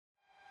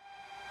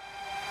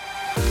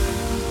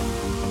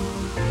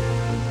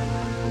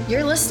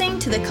You're listening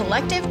to the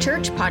Collective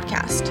Church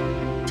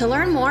Podcast. To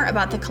learn more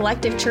about the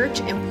Collective Church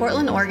in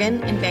Portland,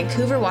 Oregon, and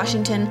Vancouver,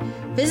 Washington,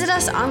 visit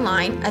us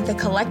online at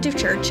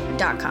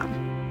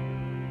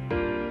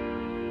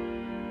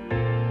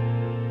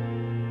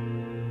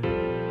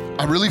thecollectivechurch.com.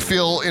 I really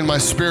feel in my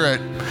spirit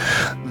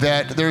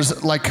that there's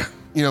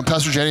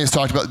Pastor Jenny has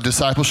talked about the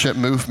discipleship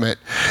movement,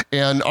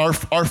 and our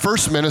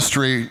first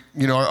ministry,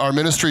 our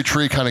ministry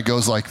tree kind of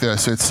goes like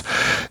this. It's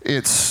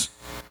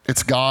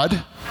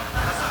God.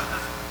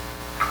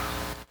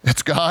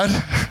 It's God.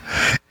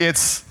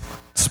 It's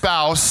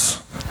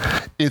spouse.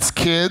 It's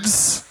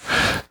kids,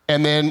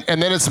 and then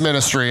it's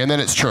ministry, and then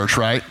it's church,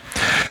 right?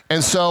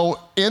 And so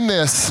in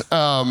this,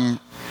 we're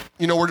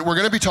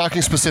going to be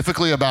talking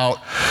specifically about.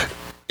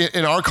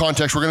 In our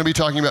context, we're going to be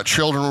talking about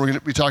children. We're going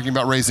to be talking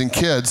about raising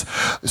kids.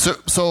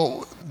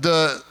 So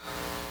what's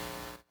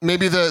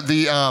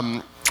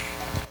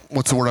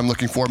the word I'm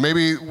looking for?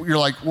 Maybe you're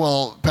like,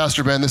 well,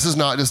 Pastor Ben, this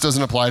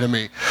doesn't apply to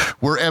me.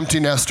 We're empty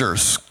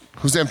nesters.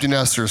 Who's empty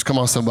nesters? Come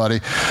on,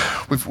 somebody.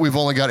 We've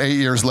only got 8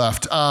 years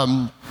left.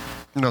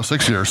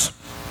 6 years.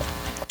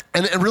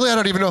 And really, I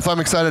don't even know if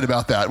I'm excited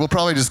about that. We'll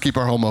probably just keep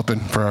our home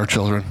open for our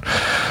children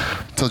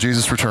until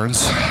Jesus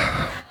returns.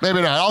 Maybe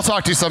not. I'll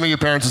talk to some of you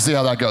parents and see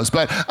how that goes.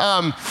 But,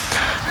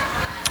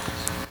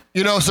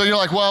 so you're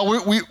like, well,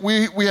 we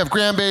have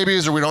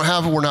grandbabies, or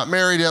we're not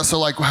married yet.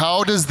 So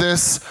how does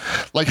this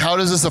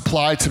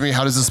apply to me?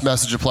 How does this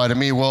message apply to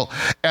me? Well,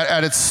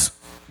 at its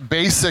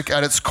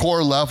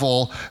core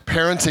level,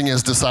 parenting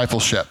is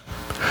discipleship.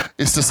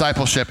 It's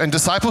discipleship. And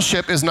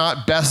discipleship is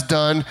not best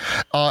done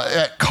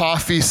at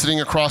coffee,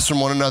 sitting across from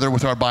one another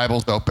with our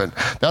Bibles open.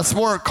 That's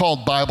more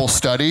called Bible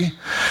study.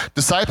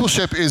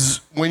 Discipleship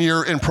is when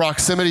you're in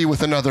proximity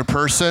with another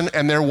person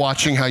and they're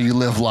watching how you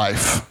live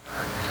life.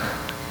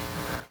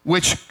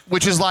 Which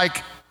is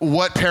like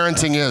what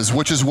parenting is,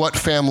 which is what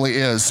family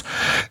is.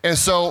 And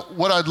so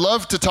what I'd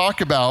love to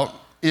talk about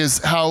is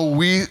how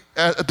we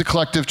at the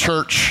Collective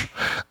Church,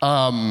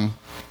 how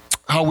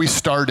we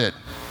started.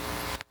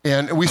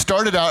 And we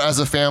started out as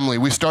a family.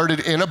 We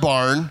started in a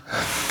barn.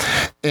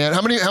 And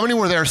how many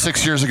were there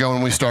 6 years ago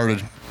when we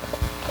started?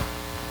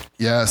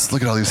 Yes,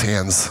 look at all these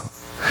hands.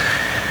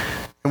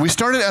 And we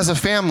started as a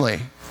family.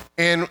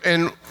 And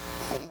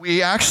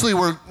we actually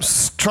were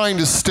trying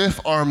to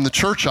stiff-arm the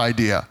church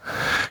idea.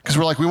 Because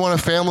we're like, we want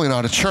a family,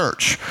 not a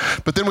church.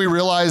 But then we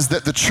realized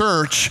that the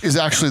church is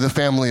actually the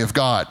family of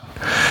God.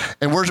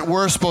 And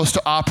we're supposed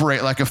to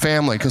operate like a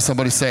family. Can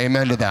somebody say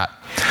amen to that?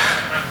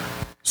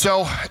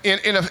 So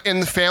in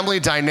the family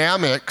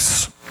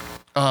dynamics,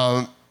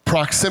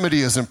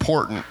 proximity is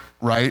important,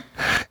 right?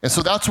 And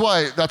so that's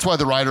why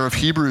the writer of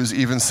Hebrews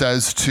even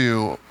says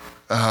to,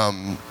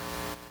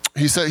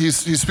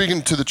 he's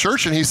speaking to the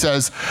church, and he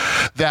says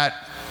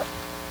that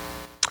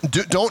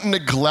don't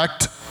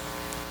neglect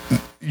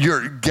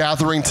your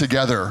gathering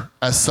together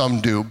as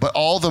some do, but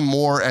all the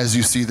more as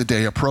you see the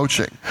day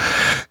approaching.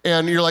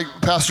 And you're like,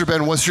 Pastor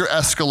Ben, what's your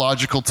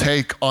eschatological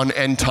take on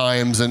end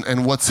times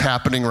and what's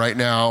happening right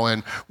now,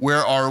 and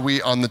where are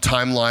we on the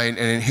timeline and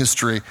in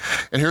history?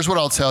 And here's what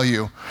I'll tell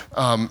you.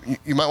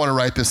 You might want to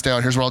write this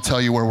down. Here's what I'll tell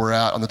you where we're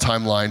at on the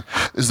timeline,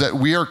 is that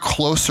we are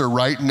closer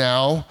right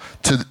now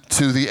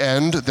to the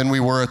end than we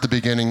were at the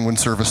beginning when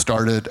service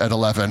started at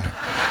 11.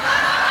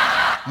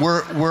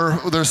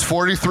 There's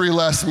 43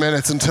 less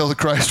minutes until the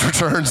Christ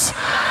returns.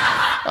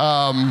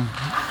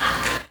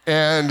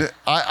 And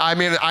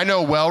I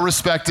know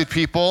well-respected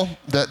people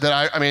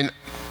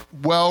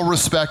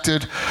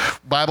well-respected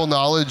Bible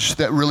knowledge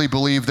that really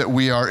believe that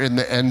we are in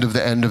the end of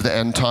the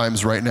end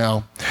times right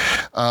now.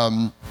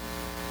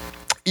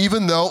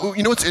 Even though,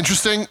 what's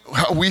interesting?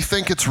 We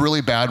think it's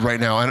really bad right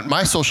now. And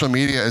my social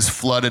media is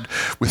flooded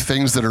with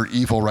things that are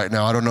evil right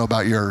now. I don't know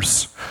about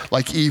yours.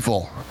 Like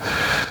evil.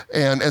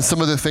 And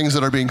some of the things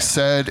that are being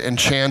said and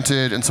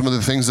chanted, and some of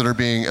the things that are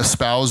being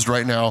espoused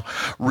right now,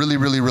 really,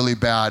 really, really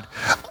bad.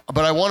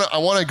 But I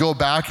want to go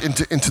back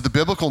into the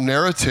biblical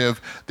narrative.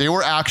 They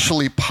were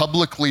actually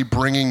publicly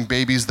bringing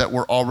babies that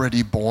were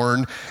already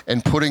born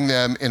and putting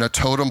them in a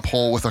totem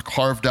pole with a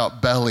carved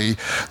out belly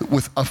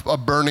with a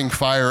burning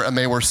fire, and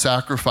they were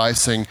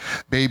sacrificing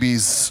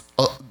babies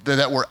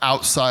that were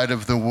outside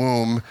of the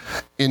womb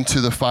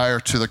into the fire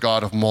to the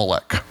god of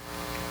Molech.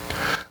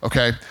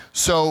 Okay,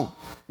 so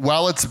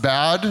while it's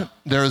bad,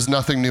 there is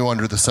nothing new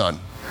under the sun.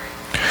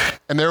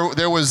 And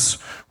there was,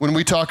 when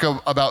we talk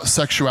about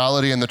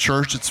sexuality in the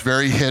church, it's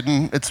very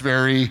hidden. It's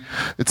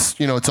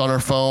on our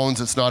phones.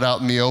 It's not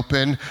out in the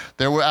open.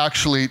 There were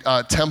actually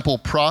temple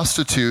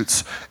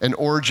prostitutes and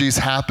orgies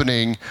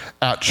happening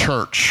at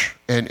church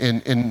and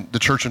in the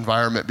church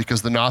environment,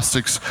 because the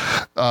Gnostics,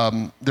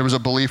 there was a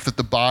belief that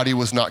the body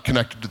was not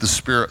connected to the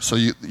spirit, so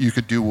you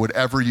could do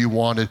whatever you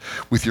wanted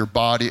with your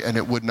body and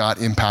it would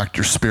not impact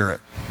your spirit.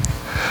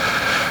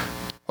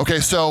 Okay,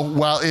 so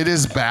while it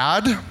is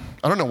bad,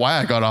 I don't know why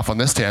I got off on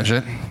this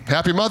tangent.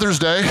 Happy Mother's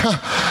Day.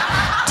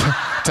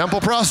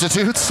 Temple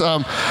prostitutes.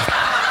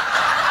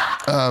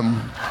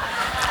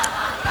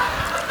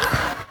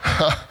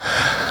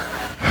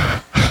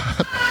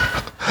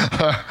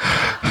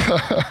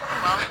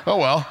 Oh,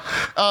 well.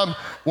 well.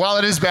 While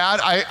it is bad,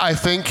 I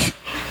think,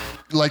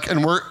 like,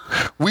 and what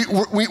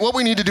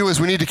we need to do is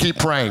we need to keep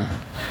praying.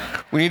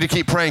 We need to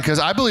keep praying, because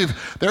I believe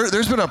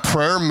there's been a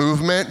prayer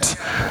movement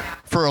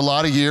for a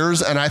lot of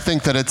years, and I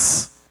think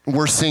that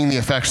we're seeing the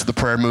effects of the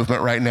prayer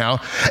movement right now,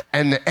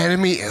 and the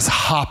enemy is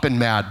hopping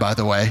mad, by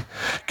the way.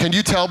 Can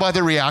you tell by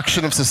the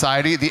reaction of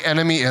society? The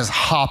enemy is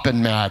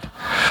hopping mad.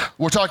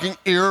 We're talking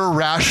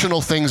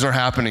irrational things are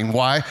happening.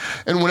 Why?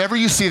 And whenever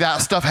you see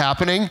that stuff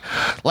happening,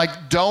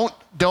 like, don't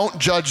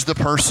judge the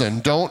person.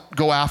 Don't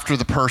go after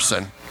the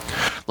person.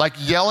 Like,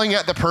 yelling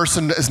at the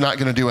person is not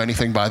going to do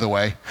anything, by the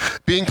way.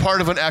 Being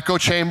part of an echo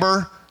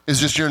chamber is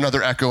just you're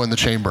another echo in the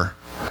chamber.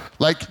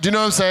 Like, do you know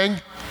what I'm saying?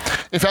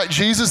 In fact,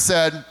 Jesus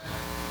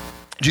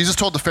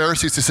told the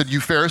Pharisees, he said, you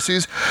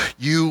Pharisees,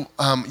 you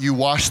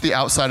wash the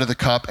outside of the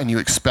cup and you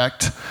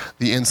expect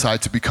the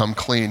inside to become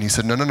clean. He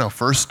said, no,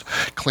 first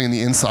clean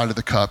the inside of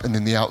the cup and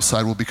then the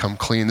outside will become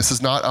clean. This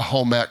is not a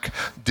home ec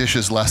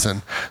dishes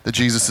lesson that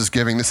Jesus is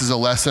giving. This is a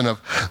lesson of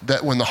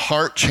that when the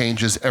heart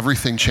changes,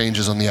 everything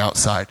changes on the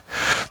outside.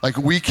 Like,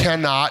 we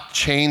cannot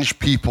change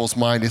people's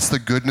mind. It's the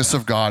goodness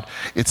of God.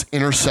 It's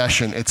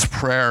intercession. It's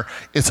prayer.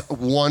 It's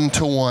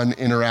one-to-one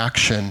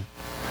interaction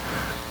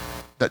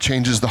that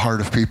changes the heart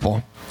of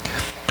people.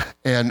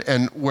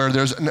 And where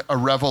there's a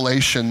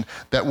revelation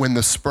that when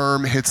the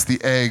sperm hits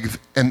the egg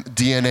and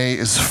DNA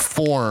is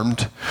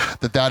formed,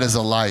 that is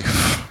a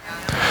life.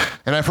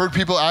 And I've heard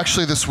people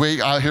actually this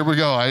week, here we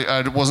go,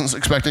 I wasn't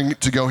expecting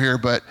to go here,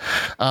 but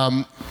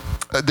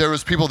there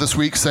was people this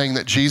week saying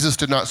that Jesus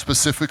did not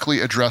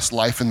specifically address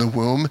life in the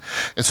womb,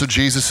 and so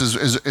Jesus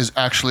is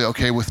actually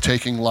okay with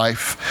taking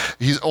life.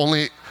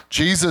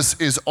 Jesus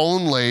is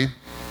only...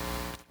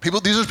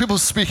 These are people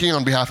speaking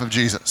on behalf of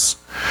Jesus,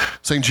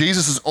 saying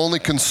Jesus is only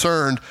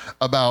concerned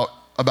about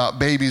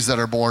babies that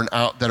are born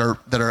out that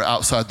are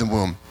outside the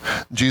womb.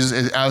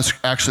 Jesus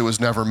actually was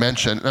never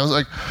mentioned. And I was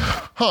like,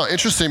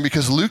 interesting,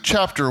 because Luke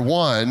chapter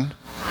 1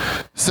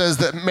 says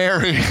that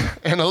Mary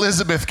and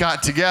Elizabeth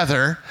got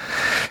together,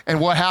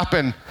 and what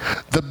happened?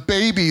 The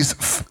babies,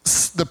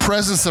 the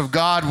presence of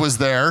God was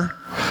there,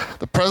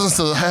 the presence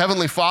of the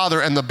Heavenly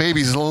Father, and the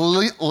babies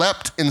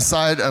leapt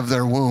inside of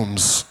their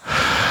wombs.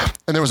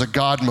 And there was a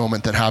God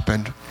moment that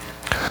happened.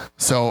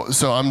 So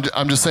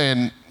I'm just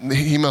saying,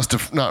 he must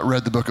have not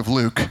read the book of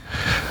Luke,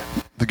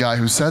 the guy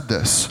who said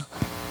this.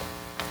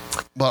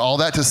 But all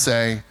that to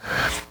say,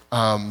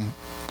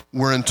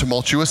 we're in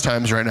tumultuous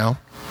times right now.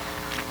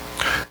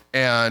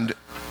 And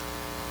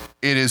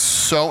it is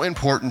so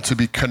important to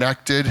be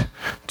connected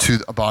to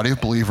a body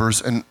of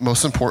believers, and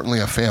most importantly,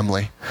 a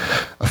family.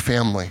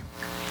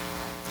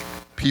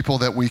 People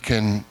that we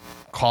can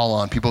call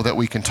on, people that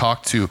we can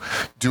talk to,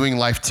 doing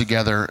life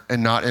together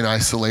and not in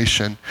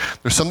isolation.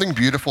 There's something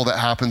beautiful that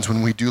happens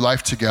when we do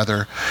life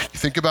together. You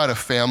think about a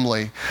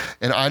family,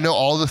 and I know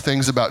all the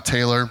things about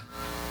Taylor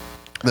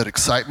that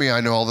excite me. I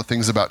know all the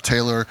things about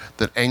Taylor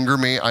that anger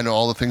me. I know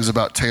all the things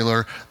about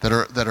Taylor that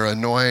are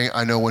annoying.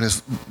 I know when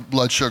his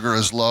blood sugar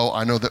is low.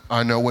 I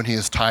know when he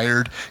is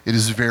tired. It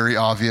is very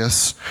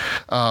obvious.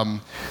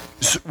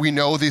 So we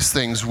know these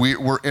things.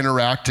 We're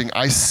interacting.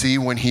 I see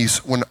when his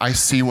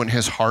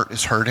heart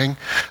is hurting.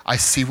 I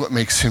see what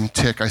makes him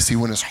tick. I see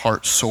when his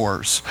heart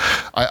soars.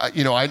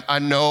 I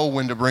know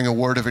when to bring a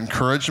word of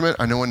encouragement.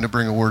 I know when to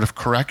bring a word of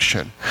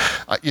correction.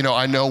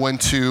 I know when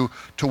to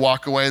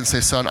walk away and say,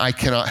 son, I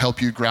cannot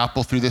help you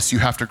grapple through this. You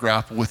have to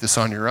grapple with this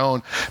on your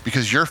own,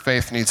 because your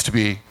faith needs to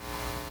be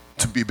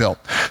built.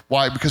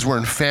 Why? Because we're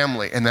in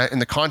family, and that in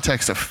the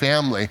context of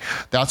family,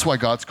 that's why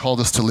God's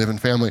called us to live in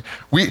family.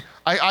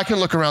 I can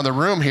look around the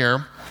room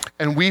here,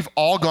 and we've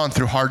all gone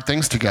through hard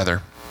things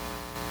together.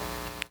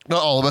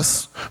 Not all of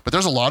us, but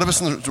there's a lot of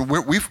us.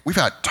 We've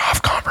had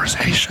tough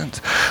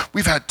conversations.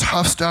 We've had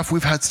tough stuff.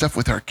 We've had stuff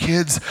with our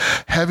kids,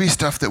 heavy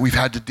stuff that we've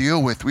had to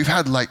deal with. We've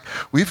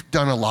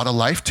done a lot of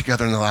life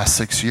together in the last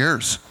 6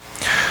 years,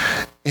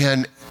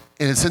 and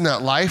it's in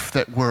that life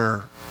that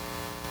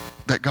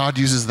God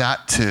uses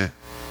that to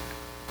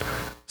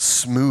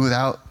smooth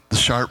out the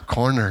sharp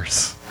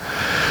corners,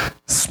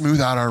 smooth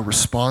out our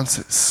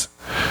responses,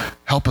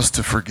 help us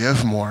to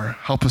forgive more,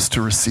 help us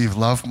to receive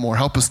love more,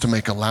 help us to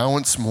make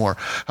allowance more,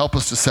 help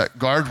us to set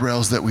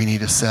guardrails that we need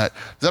to set.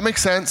 Does that make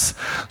sense?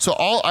 So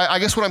I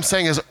guess what I'm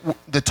saying is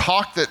the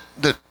talk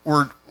that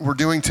we're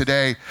doing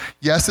today,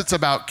 yes, it's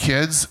about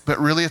kids, but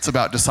really it's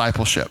about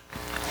discipleship.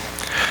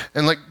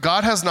 And like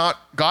God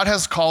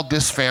has called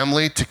this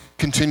family to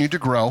continue to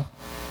grow,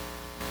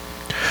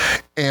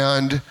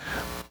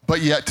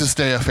 but yet to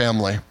stay a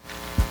family.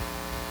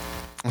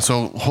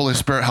 So Holy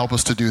Spirit, help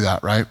us to do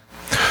that, right?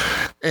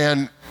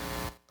 And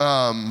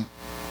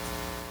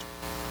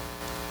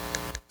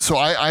so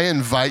I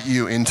invite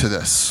you into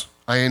this.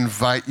 I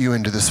invite you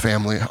into this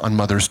family on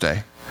Mother's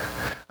Day.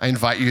 I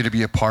invite you to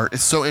be a part.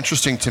 It's so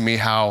interesting to me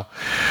how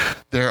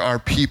there are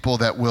people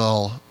that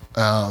will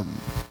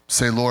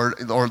say,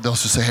 Lord, or they'll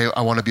just say, hey,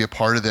 I want to be a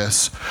part of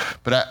this.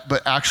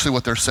 But actually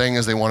what they're saying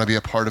is they want to be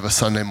a part of a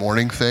Sunday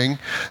morning thing.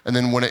 And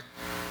then when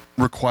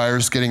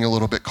requires getting a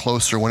little bit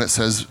closer when it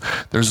says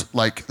there's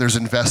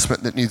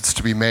investment that needs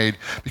to be made.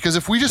 Because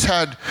if we just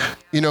had,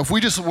 if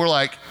we just were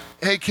like,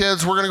 hey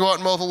kids, we're gonna go out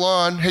and mow the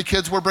lawn. Hey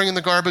kids, we're bringing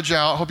the garbage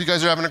out. Hope you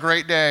guys are having a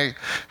great day.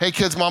 Hey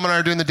kids, mom and I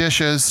are doing the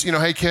dishes.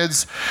 Hey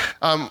kids,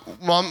 mom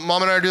and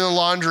I are doing the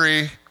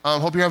laundry.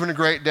 Hope you're having a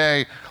great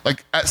day.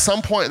 Like at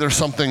some point there's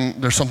something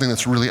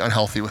that's really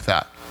unhealthy with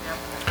that.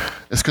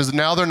 It's because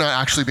now they're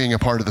not actually being a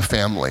part of the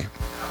family.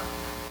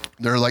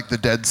 They're like the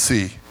Dead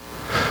Sea.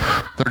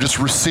 They're just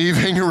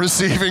receiving,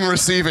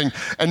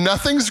 and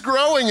nothing's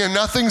growing and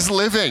nothing's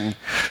living.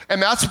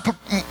 And that's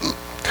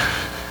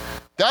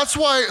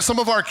why some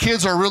of our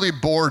kids are really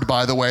bored,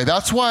 by the way.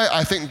 That's why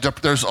I think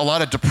there's a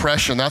lot of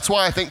depression. That's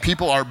why I think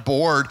people are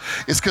bored,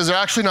 is because they're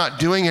actually not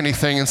doing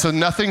anything, and so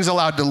nothing's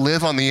allowed to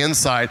live on the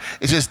inside.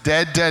 It's just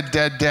dead.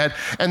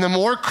 And the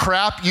more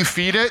crap you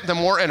feed it, the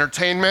more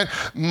entertainment,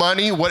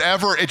 money,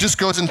 whatever, it just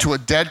goes into a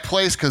dead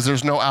place because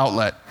there's no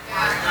outlet.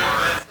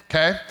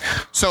 Okay?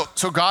 So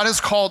God has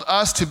called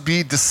us to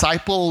be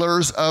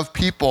disciplers of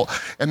people,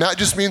 and that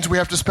just means we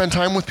have to spend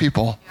time with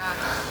people.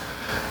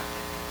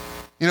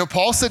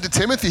 Paul said to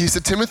Timothy, he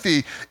said,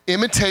 Timothy,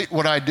 imitate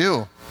what I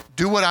do.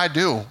 Do what I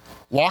do.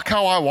 Walk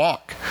how I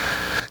walk.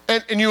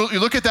 And you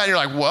look at that and you're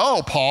like,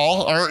 whoa,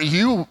 Paul, aren't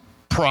you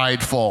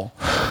prideful?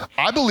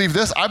 I believe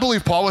this. I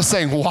believe Paul was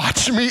saying,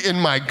 watch me in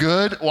my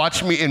good,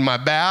 watch me in my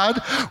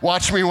bad,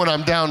 watch me when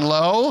I'm down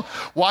low,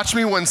 watch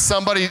me when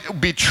somebody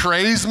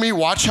betrays me,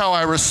 watch how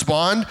I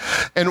respond,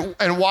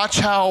 and watch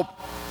how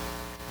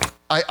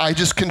I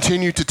just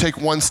continue to take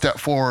one step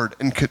forward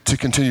and to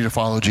continue to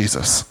follow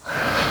Jesus.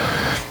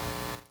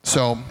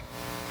 So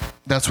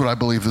that's what I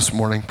believe this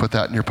morning. Put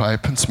that in your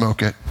pipe and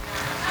smoke it.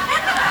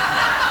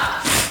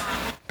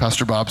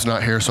 Pastor Bob's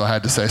not here, so I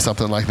had to say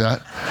something like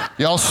that.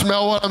 Y'all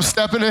smell what I'm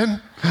stepping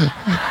in?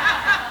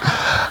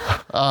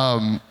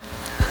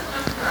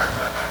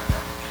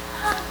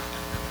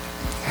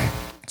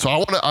 So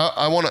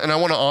I want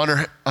to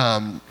honor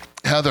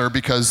Heather,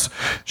 because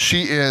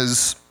she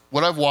is,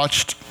 what I've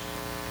watched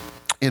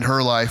in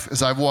her life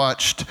is I've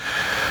watched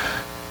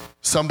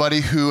somebody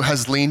who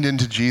has leaned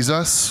into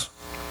Jesus,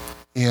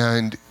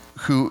 and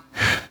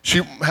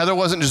Heather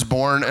wasn't just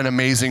born an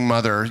amazing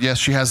mother. Yes,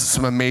 she has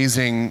some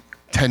amazing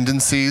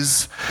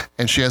tendencies,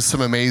 and she has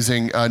some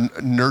amazing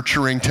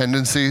nurturing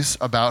tendencies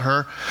about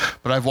her,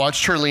 but I've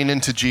watched her lean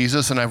into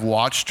Jesus, and I've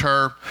watched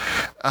her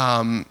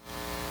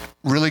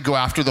really go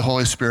after the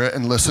Holy Spirit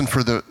and listen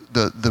for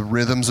the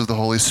rhythms of the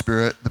Holy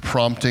Spirit, the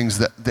promptings,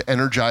 the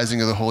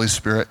energizing of the Holy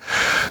Spirit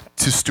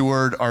to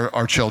steward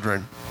our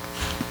children.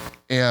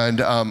 And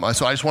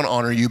so I just want to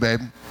honor you,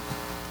 babe.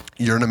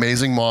 You're an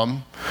amazing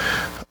mom.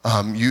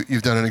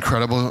 You've done an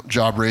incredible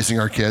job raising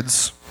our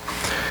kids.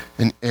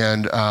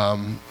 And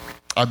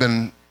I've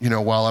been,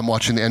 while I'm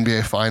watching the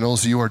NBA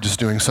Finals, you are just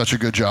doing such a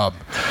good job.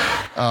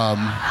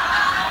 I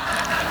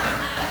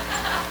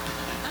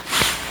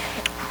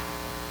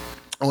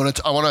want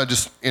to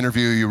just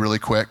interview you really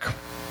quick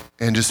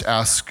and just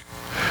ask,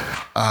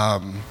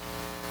 as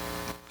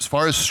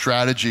far as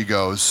strategy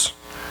goes,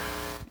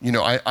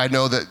 I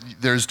know that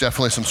there's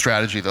definitely some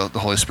strategy the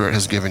Holy Spirit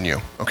has given you,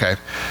 okay?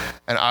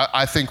 And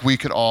I think we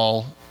could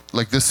all,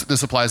 like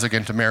this applies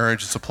again to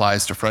marriage, this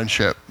applies to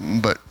friendship,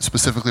 but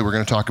specifically we're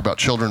going to talk about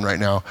children right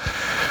now,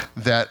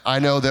 that I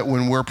know that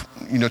when we're,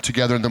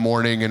 together in the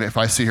morning, and if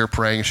I see her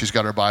praying and she's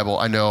got her Bible,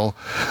 I know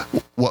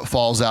what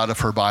falls out of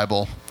her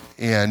Bible,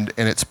 and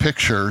it's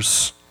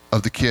pictures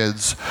of the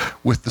kids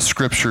with the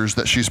scriptures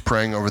that she's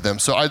praying over them.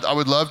 So I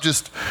would love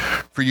just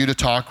for you to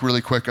talk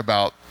really quick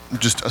about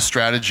just a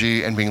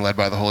strategy and being led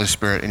by the Holy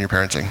Spirit in your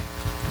parenting.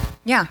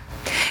 Yeah.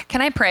 Can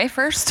I pray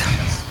first?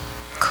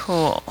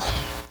 Cool.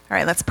 All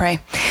right, let's pray.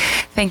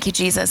 Thank you,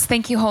 Jesus.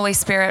 Thank you, Holy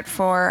Spirit,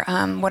 for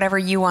whatever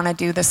you want to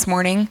do this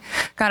morning.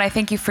 God, I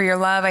thank you for your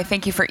love. I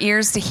thank you for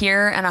ears to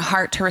hear and a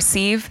heart to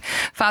receive.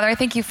 Father, I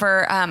thank you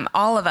for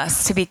all of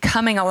us to be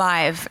coming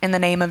alive in the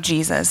name of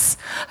Jesus.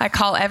 I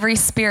call every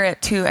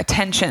spirit to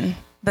attention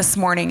this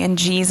morning in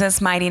Jesus'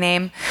 mighty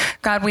name.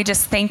 God, we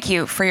just thank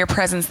you for your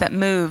presence that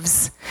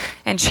moves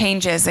and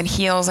changes and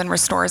heals and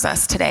restores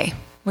us today.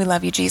 We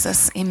love you,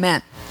 Jesus.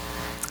 Amen.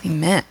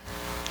 Amen.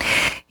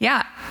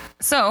 Yeah.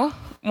 So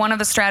one of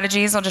the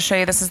strategies, I'll just show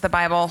you, this is the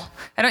Bible.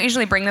 I don't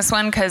usually bring this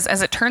one because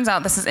as it turns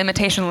out, this is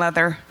imitation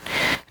leather.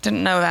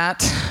 Didn't know that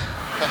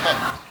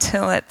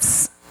till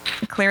it's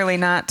clearly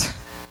not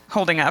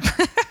holding up.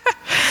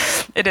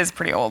 It is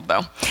pretty old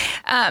though.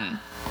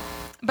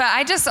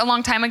 But a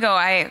long time ago,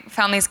 I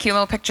found these cute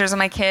little pictures of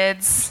my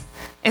kids.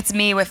 It's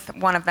me with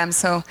one of them,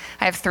 so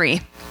I have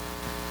 3.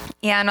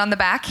 And on the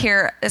back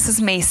here, this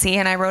is Macy,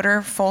 and I wrote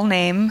her full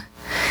name.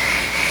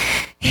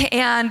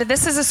 And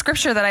this is a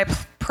scripture that I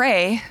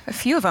pray, a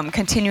few of them,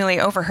 continually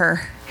over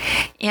her.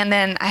 And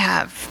then I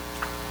have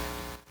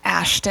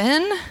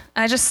Ashton.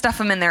 I just stuff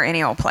them in there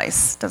any old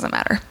place, doesn't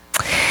matter.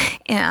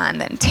 And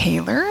then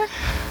Taylor.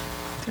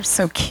 They're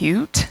so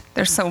cute.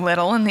 They're so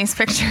little in these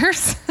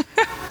pictures.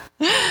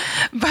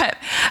 But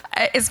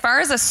as far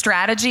as a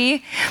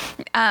strategy,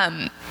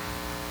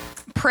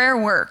 prayer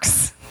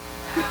works.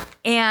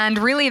 And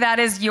really that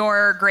is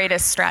your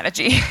greatest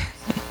strategy.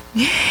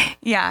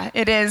 Yeah,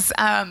 it is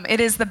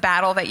the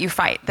battle that you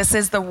fight. This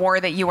is the war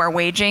that you are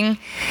waging.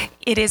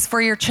 It is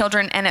for your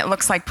children, and it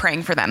looks like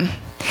praying for them.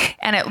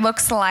 And it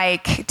looks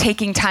like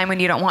taking time when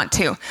you don't want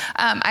to.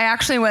 I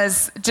actually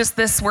was, just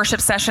this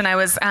worship session,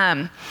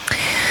 I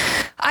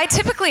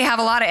typically have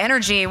a lot of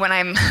energy when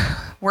I'm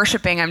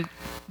worshiping. I'm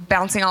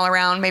bouncing all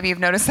around. Maybe you've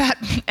noticed that.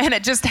 And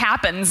it just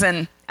happens.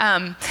 And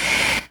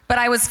but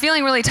I was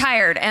feeling really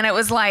tired, and it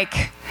was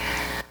like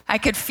I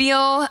could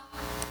feel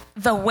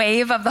the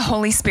wave of the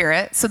Holy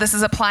Spirit. So this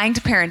is applying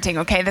to parenting,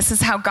 okay? This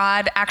is how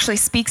God actually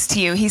speaks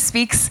to you.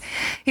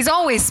 He's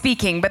always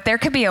speaking, but there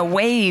could be a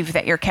wave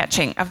that you're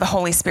catching of the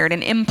Holy Spirit,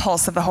 an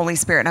impulse of the Holy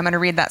Spirit. I'm going to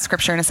read that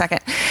scripture in a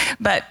second.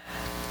 But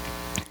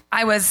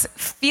I was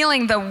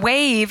feeling the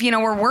wave,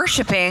 we're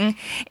worshiping,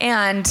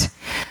 and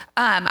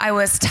I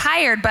was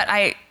tired, but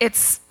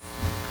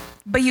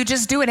you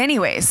just do it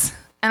anyways.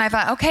 And I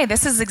thought, okay,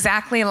 this is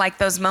exactly like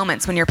those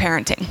moments when you're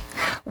parenting,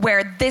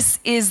 where this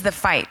is the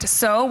fight.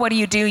 So what do?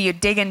 You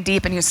dig in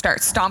deep and you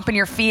start stomping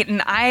your feet.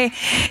 And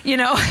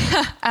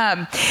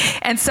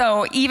and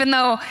so even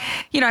though,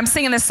 I'm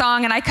singing this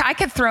song and I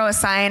could throw a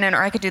sign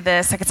or I could do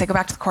this, I could say, go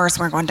back to the chorus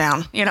and we're going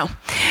down,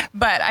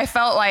 But I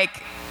felt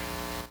like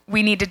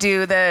we need to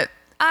do the,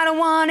 I don't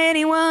want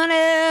anyone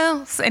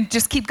else, and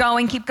just keep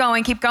going.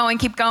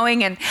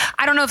 And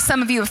I don't know if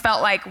some of you have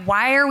felt like,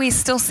 why are we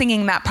still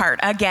singing that part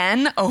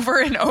again,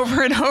 over and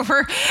over and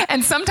over?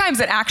 And sometimes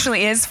it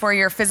actually is for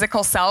your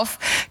physical self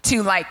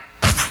to like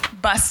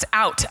bust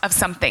out of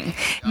something.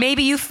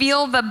 Maybe you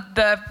feel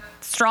the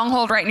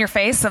stronghold right in your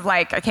face of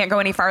like, I can't go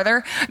any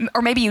farther,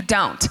 or maybe you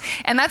don't.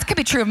 And that could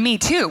be true of me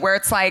too, where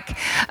it's like,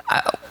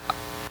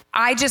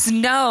 I just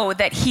know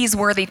that he's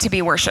worthy to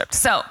be worshiped.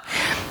 So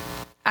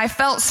I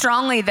felt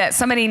strongly that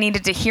somebody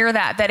needed to hear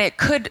that it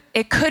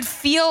could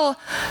feel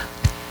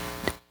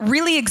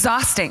really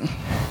exhausting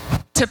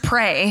to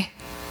pray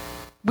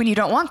when you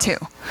don't want to.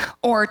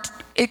 Or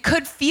it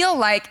could feel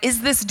like,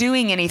 is this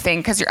doing anything?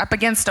 Because you're up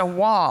against a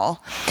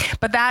wall.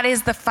 But that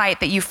is the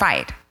fight that you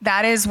fight.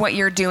 That is what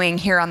you're doing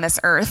here on this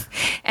earth.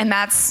 And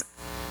that's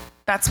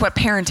what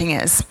parenting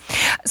is.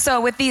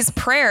 So with these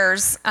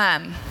prayers,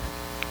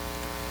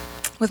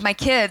 with my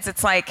kids,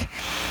 it's like,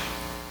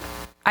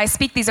 I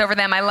speak these over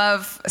them. I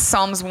love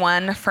Psalms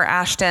 1 for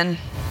Ashton.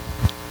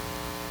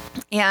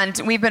 And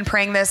we've been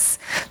praying this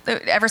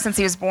ever since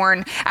he was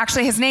born.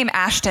 Actually, his name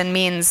Ashton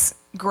means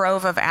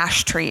grove of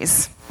ash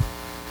trees.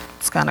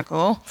 It's kind of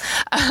cool.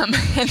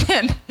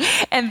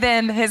 And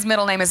then his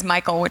middle name is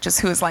Michael, which is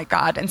who is like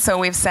God. And so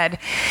we've said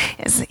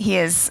he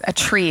is a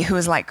tree who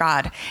is like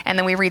God. And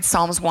then we read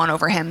Psalms 1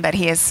 over him, that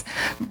he is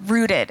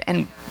rooted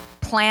and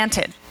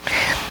planted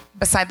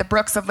beside the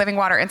brooks of living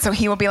water. And so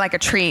he will be like a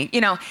tree,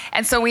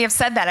 And so we have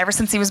said that ever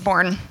since he was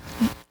born.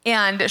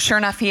 And sure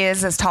enough, he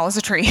is as tall as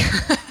a tree.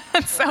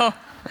 And so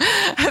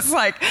it's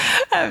like,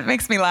 it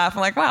makes me laugh.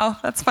 I'm like, wow,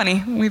 that's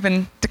funny. We've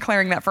been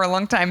declaring that for a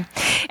long time.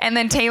 And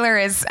then Taylor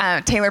is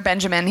Taylor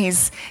Benjamin.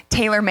 He's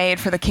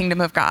tailor-made for the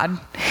kingdom of God.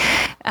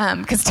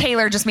 Because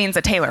tailor just means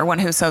a tailor, one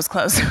who sews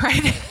clothes,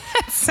 right?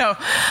 So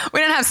we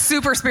don't have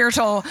super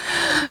spiritual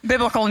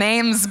biblical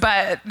names,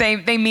 but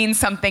they mean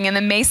something. And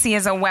then Macy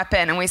is a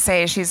weapon, and we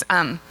say she's,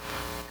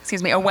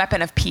 a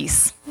weapon of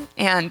peace.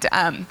 And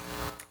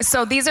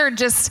so these are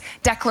just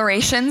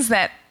declarations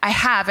that I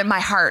have in my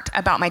heart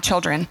about my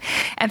children.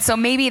 And so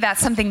maybe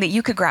that's something that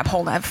you could grab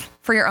hold of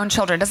for your own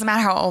children. Doesn't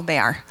matter how old they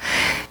are.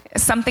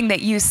 Something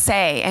that you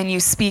say and you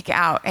speak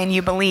out and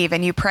you believe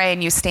and you pray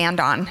and you stand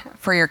on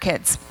for your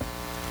kids.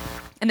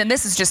 And then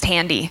this is just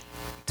handy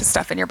to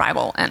stuff in your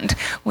Bible. And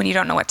when you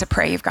don't know what to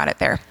pray, you've got it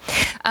there.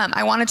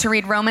 I wanted to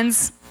read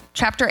Romans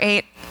chapter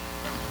 8,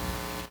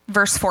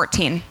 verse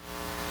 14.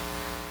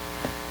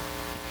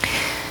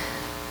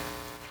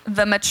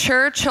 The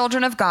mature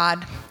children of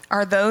God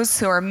are those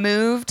who are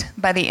moved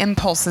by the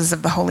impulses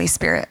of the Holy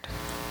Spirit.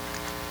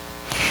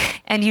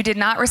 And you did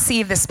not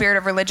receive the spirit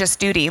of religious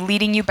duty,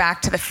 leading you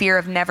back to the fear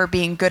of never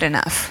being good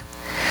enough.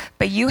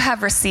 But you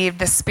have received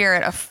the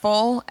spirit of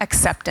full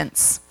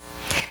acceptance,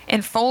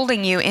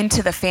 enfolding you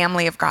into the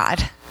family of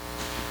God.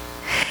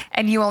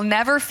 And you will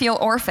never feel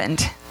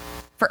orphaned,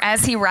 for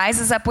as he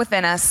rises up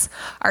within us,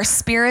 our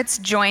spirits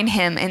join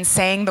him in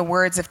saying the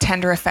words of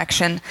tender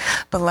affection,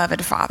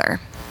 Beloved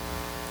Father.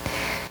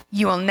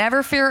 You will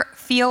never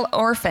feel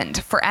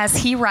orphaned, for as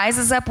he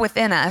rises up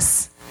within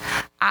us,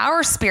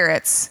 our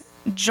spirits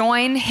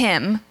join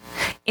him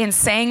in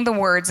saying the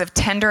words of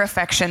tender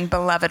affection,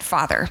 Beloved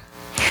Father.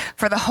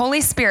 For the Holy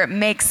Spirit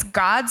makes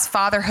God's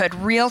fatherhood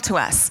real to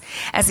us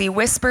as he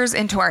whispers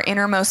into our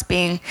innermost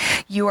being,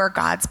 you are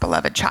God's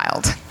beloved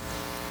child.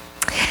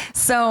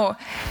 So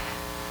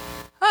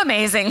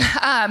amazing.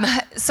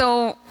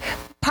 So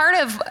part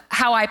of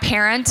how I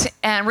parent,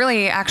 and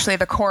really actually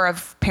the core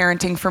of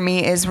parenting for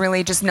me, is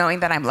really just knowing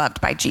that I'm loved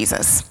by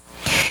Jesus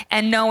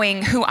and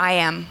knowing who I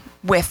am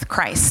with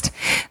Christ.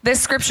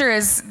 This scripture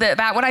is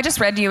that what I just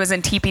read to you is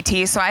in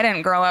TPT, so I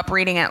didn't grow up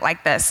reading it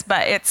like this,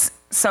 but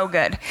so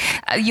good.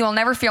 You'll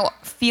never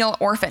feel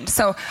orphaned.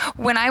 So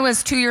when I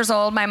was 2 years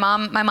old, my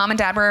mom and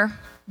dad were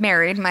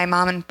married, my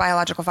mom and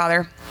biological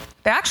father.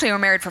 They actually were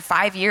married for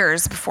 5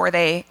 years before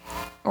they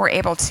were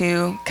able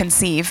to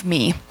conceive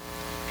me.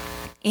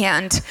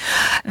 And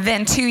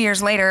then 2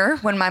 years later,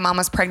 when my mom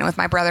was pregnant with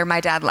my brother,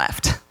 my dad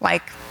left,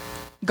 like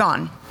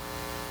gone.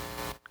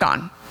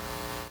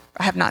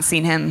 I have not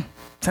seen him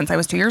since I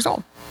was 2 years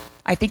old.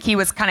 I think he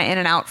was kind of in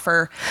and out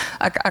for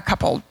a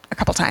couple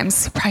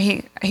times.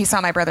 He saw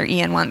my brother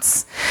Ian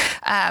once.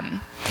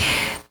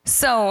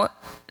 So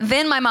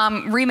then my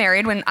mom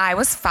remarried when I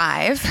was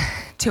 5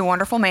 to a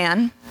wonderful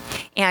man,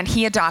 and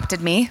he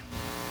adopted me.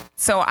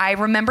 So I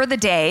remember the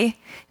day,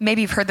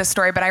 maybe you've heard this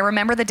story, but I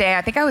remember the day,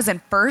 I think I was in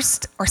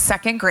first or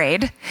second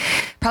grade,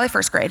 probably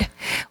first grade,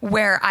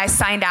 where I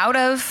signed out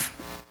of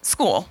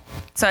school.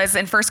 So I was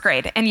in first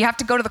grade, and you have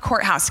to go to the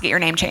courthouse to get your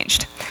name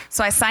changed.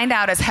 So I signed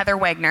out as Heather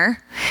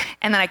Wagner,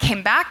 and then I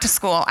came back to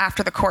school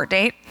after the court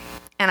date,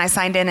 and I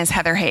signed in as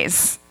Heather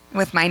Hayes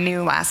with my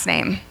new last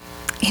name.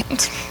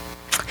 And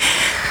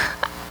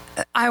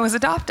I was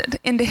adopted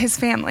into his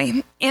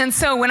family. And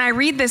so when I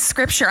read this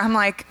scripture, I'm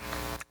like,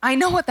 I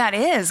know what that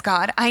is,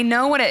 God. I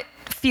know what it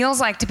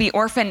feels like to be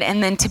orphaned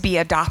and then to be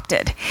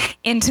adopted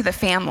into the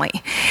family.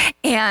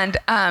 And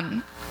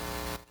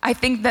I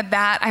think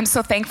that I'm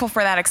so thankful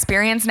for that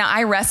experience. Now,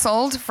 I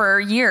wrestled for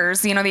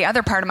years. You know, the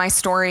other part of my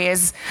story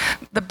is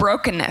the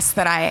brokenness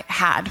that I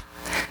had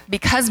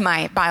because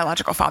my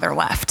biological father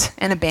left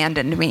and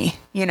abandoned me,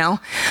 you know.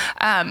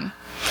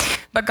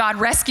 But God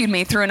rescued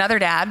me through another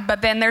dad.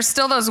 But then there's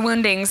still those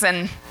woundings.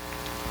 And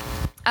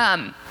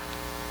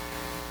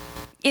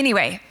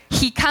anyway,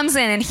 he comes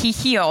in and he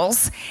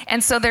heals.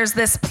 And so there's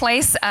this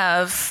place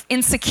of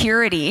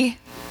insecurity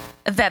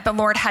that the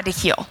Lord had to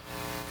heal.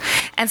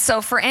 And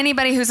so for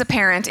anybody who's a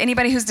parent,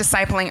 anybody who's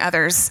discipling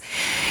others,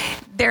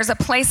 there's a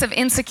place of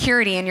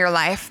insecurity in your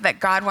life that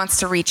God wants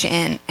to reach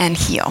in and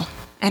heal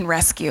and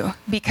rescue.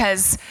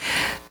 Because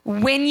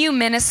when you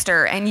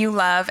minister and you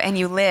love and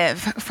you live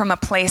from a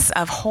place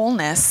of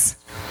wholeness,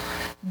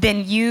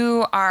 then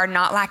you are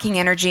not lacking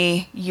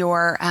energy.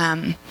 Your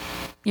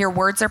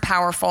words are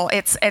powerful.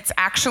 It's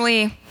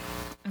actually,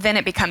 then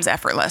it becomes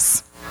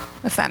effortless,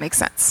 if that makes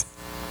sense.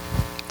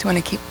 Do you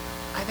want to keep?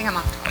 I think I'm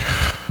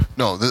off.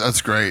 No,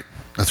 that's great.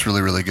 That's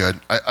really, really good.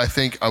 I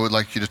think I would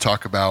like you to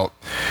talk about,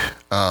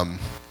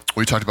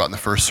 we talked about in the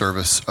first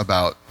service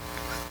about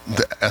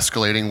the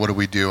escalating. What do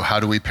we do? How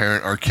do we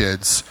parent our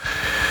kids?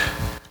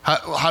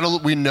 How do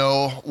we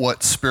know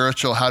what's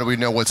spiritual? How do we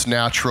know what's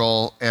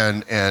natural?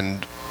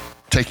 And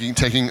taking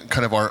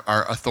kind of our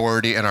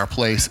authority and our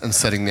place and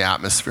setting the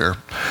atmosphere.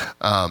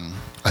 I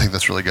think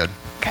that's really good.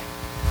 Okay.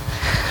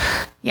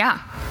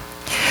 Yeah.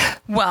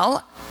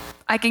 Well,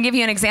 I can give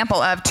you an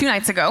example of 2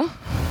 nights ago.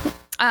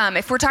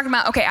 If we're talking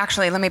about, okay,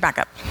 actually, let me back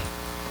up.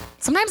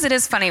 Sometimes it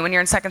is funny when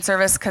you're in second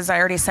service because I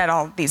already said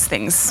all these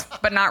things,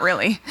 but not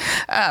really.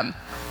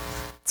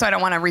 So I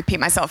don't want to repeat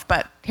myself,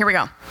 but here we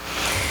go.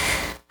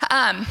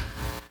 I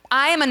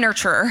am a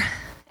nurturer,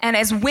 and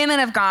as women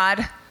of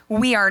God,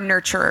 we are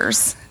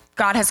nurturers.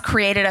 God has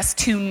created us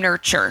to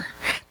nurture.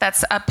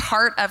 That's a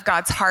part of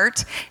God's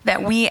heart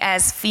that we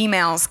as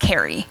females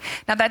carry.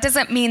 Now, that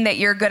doesn't mean that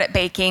you're good at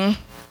baking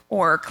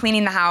or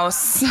cleaning the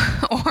house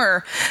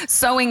or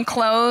sewing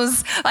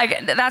clothes.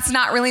 Like, that's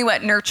not really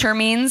what nurture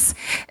means.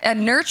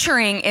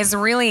 Nurturing is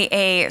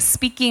really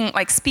speaking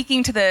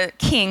to the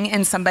king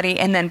in somebody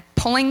and then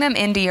pulling them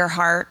into your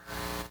heart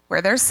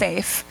where they're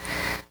safe,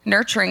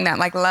 nurturing them,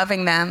 like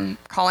loving them,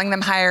 calling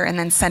them higher, and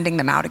then sending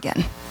them out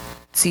again.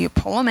 So you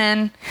pull them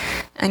in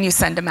and you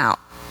send them out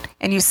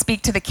and you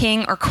speak to the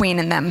king or queen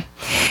in them.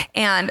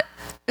 And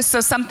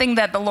so something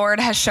that the Lord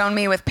has shown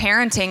me with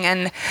parenting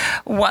and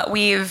what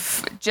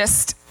we've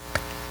just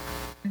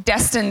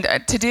destined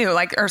to do,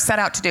 or set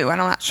out to do, I'm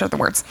not sure the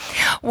words,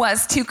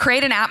 was to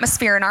create an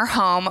atmosphere in our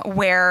home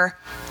where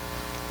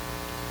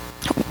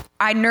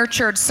I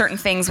nurtured certain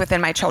things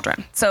within my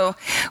children. So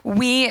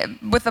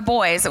with the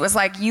boys, it was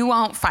like, you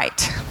won't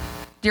fight.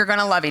 You're going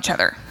to love each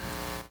other.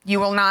 You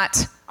will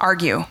not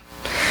argue.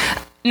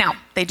 Now,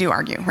 they do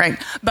argue,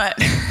 right? But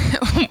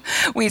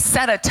we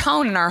set a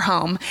tone in our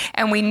home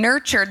and we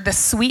nurtured the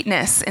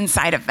sweetness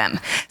inside of them.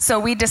 So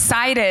we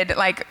decided,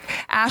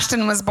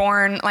 Ashton was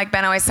born, like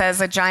Ben always says,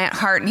 a giant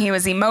heart, and he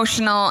was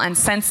emotional and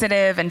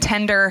sensitive and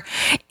tender.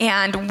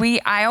 And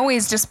I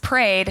always just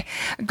prayed,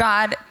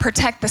 God,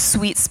 protect the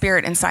sweet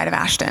spirit inside of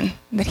Ashton,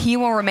 that he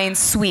will remain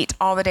sweet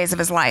all the days of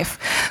his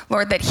life.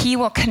 Lord, that he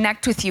will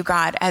connect with you,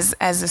 God, as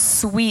a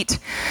sweet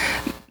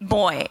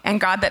boy. And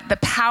God, that the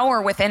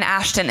power within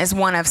Ashton is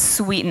one of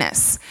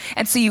sweetness.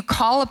 And so you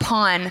call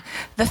upon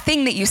the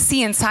thing that you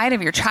see inside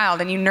of your child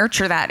and you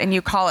nurture that and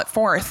you call it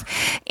forth.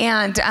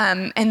 And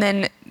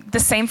then the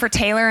same for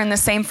Taylor and the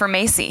same for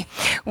Macy.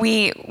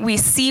 We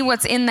see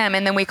what's in them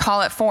and then we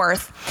call it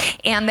forth.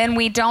 And then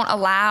we don't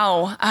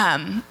allow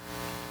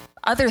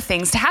other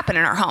things to happen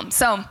in our home.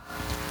 So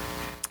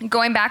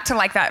going back to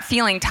that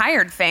feeling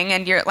tired thing,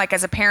 and you're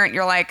as a parent,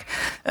 you're like,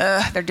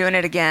 they're doing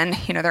it again.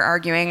 They're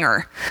arguing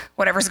or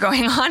whatever's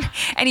going on.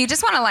 And you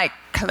just want to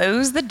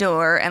close the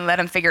door and let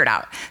them figure it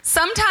out.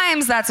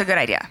 Sometimes that's a good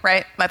idea,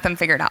 right? Let them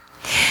figure it out.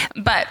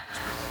 But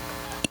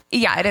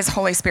yeah, it is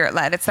Holy Spirit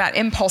led. It's that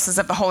impulses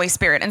of the Holy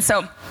Spirit. And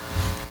so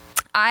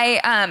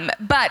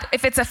but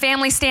if it's a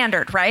family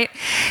standard, right,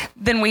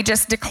 then we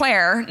just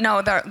declare,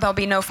 no, there'll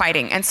be no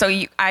fighting. And so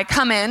I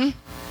come in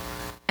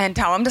and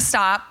tell them to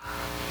stop,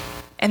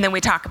 and then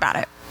we talk about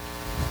it.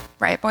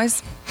 Right,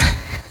 boys?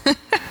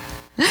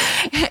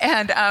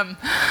 And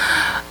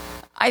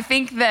I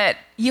think that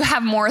you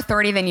have more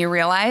authority than you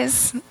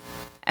realize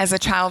as a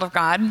child of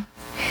God.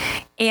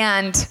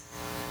 And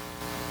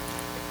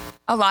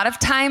a lot of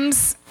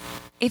times,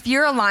 if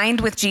you're aligned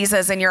with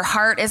Jesus and your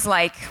heart is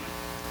like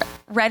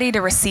ready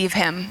to receive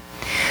him,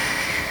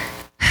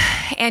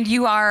 and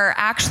you are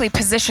actually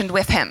positioned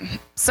with him.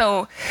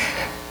 So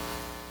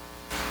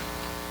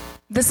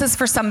this is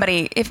for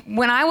somebody.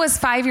 When I was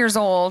 5 years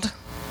old,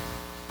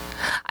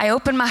 I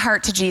opened my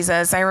heart to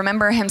Jesus. I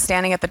remember him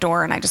standing at the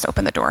door, and I just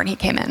opened the door and he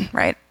came in,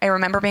 right? I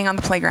remember being on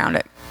the playground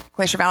at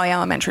Glacier Valley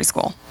Elementary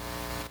School.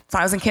 So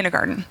I was in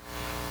kindergarten.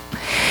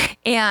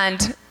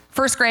 And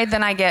first grade,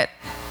 then I get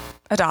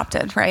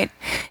adopted, right?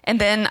 And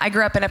then I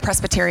grew up in a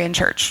Presbyterian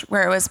church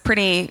where it was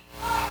pretty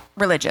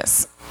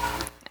religious.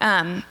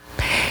 And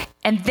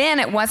then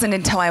it wasn't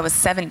until I was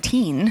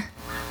 17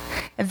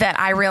 that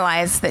I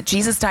realized that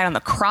Jesus died on the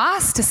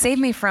cross to save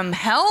me from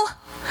hell.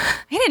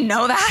 I didn't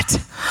know that.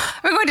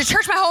 I've been going to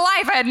church my whole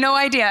life. I had no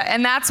idea.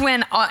 And that's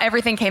when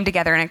everything came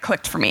together and it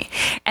clicked for me.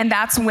 And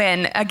that's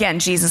when, again,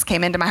 Jesus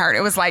came into my heart.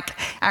 It was like,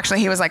 actually,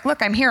 he was like,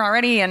 look, I'm here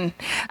already. And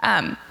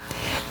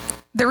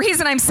the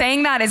reason I'm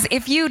saying that is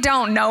if you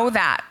don't know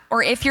that,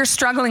 or if you're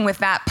struggling with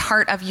that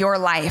part of your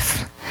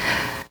life,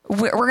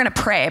 we're going to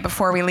pray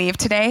before we leave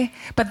today.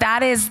 But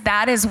that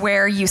is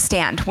where you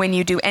stand when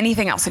you do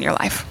anything else in your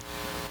life,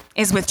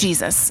 is with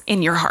Jesus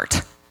in your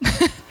heart.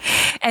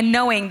 And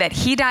knowing that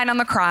he died on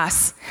the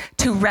cross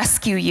to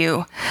rescue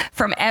you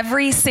from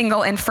every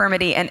single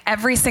infirmity and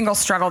every single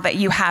struggle that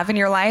you have in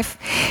your life.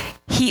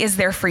 He is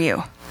there for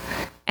you.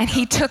 And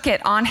he took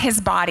it on his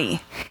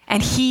body,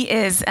 and he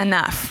is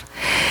enough.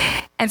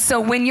 And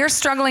so when you're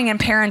struggling in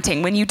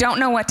parenting, when you don't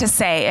know what to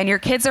say and your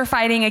kids are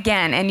fighting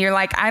again, and you're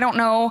like, I don't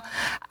know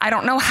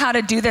how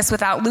to do this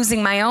without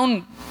losing my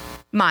own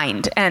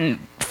mind and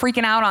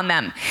freaking out on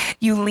them,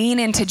 you lean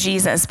into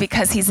Jesus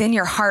because he's in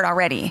your heart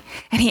already.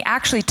 And he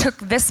actually took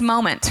this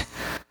moment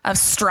of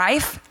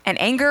strife and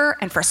anger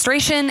and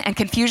frustration and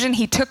confusion.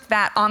 He took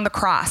that on the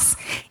cross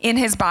in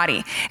his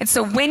body. And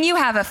so when you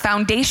have a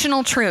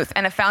foundational truth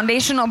and a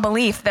foundational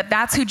belief that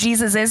that's who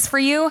Jesus is for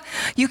you,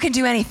 you can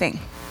do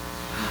anything.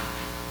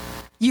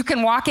 You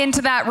can walk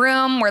into that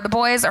room where the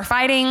boys are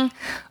fighting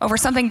over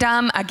something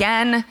dumb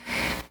again,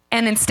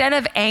 and instead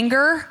of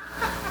anger,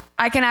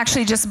 I can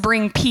actually just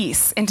bring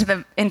peace into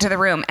the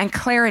room and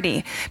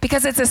clarity,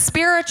 because it's a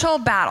spiritual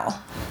battle.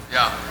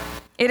 Yeah.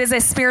 It is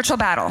a spiritual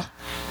battle.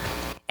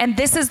 And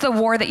this is the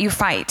war that you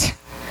fight.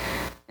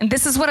 And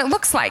this is what it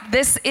looks like.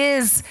 This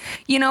is,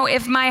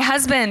 if my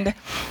husband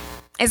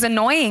is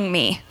annoying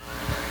me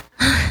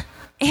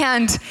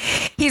and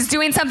he's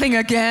doing something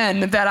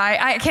again that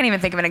I can't even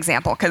think of an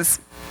example because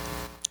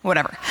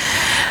whatever.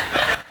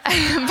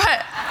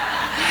 But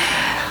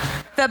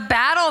the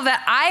battle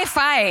that I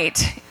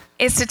fight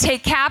is to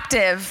take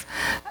captive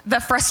the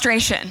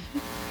frustration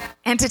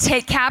and to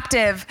take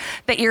captive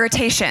the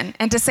irritation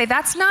and to say,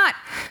 that's not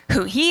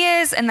who he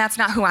is and that's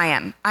not who I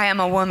am. I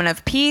am a woman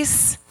of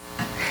peace.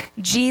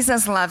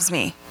 Jesus loves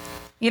me.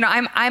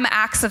 I'm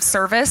acts of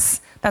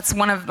service. That's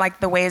one of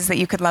the ways that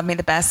you could love me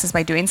the best, is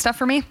by doing stuff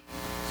for me.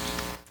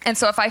 And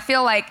so if I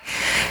feel like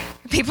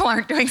people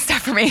aren't doing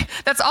stuff for me,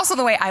 that's also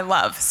the way I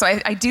love. So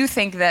I do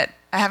think that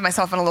I have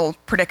myself in a little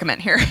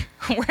predicament here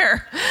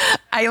where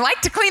I like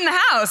to clean the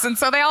house. And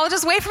so they all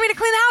just wait for me to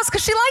clean the house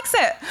because she likes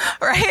it,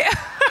 right?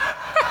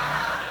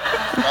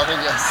 Loving,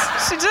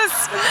 yes.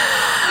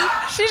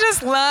 She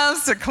just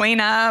loves to clean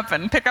up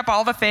and pick up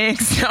all the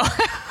things. No.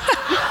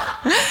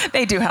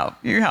 They do help.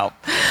 You help.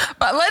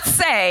 But let's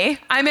say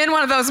I'm in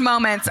one of those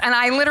moments and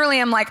I literally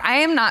am like, I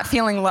am not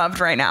feeling loved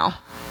right now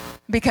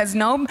because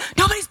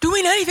nobody's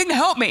doing anything to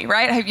help me,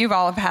 right? You've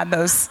all had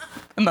those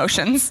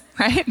emotions,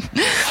 right?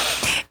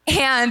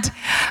 And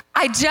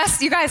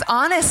you guys,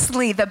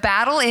 honestly, the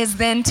battle is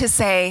then to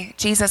say,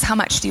 Jesus, how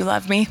much do you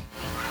love me?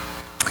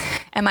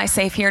 Am I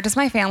safe here? Does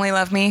my family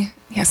love me?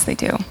 Yes, they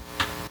do.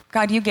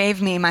 God, you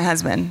gave me my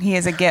husband. He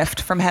is a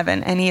gift from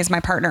heaven, and he is my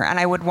partner, and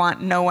I would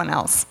want no one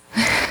else.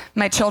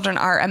 My children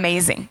are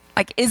amazing.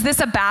 Is this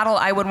a battle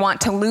I would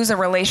want to lose a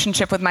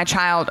relationship with my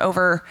child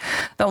over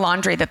the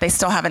laundry that they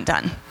still haven't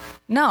done?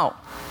 No.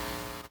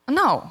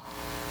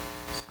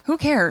 Who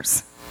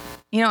cares?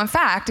 In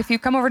fact, if you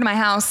come over to my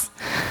house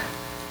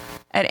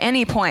at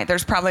any point,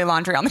 there's probably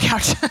laundry on the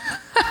couch.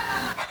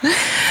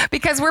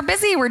 Because we're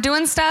busy, we're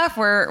doing stuff,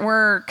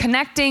 we're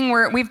connecting,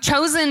 we've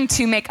chosen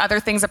to make other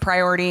things a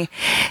priority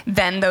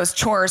than those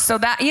chores. So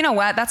that,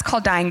 that's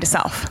called dying to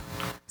self.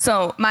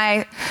 So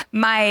my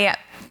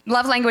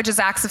love language is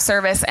acts of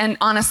service, and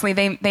honestly,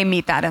 they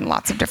meet that in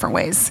lots of different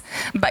ways.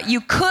 But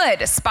you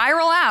could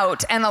spiral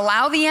out and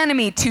allow the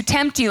enemy to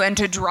tempt you and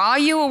to draw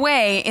you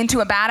away into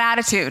a bad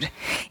attitude,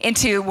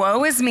 into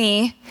woe is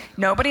me,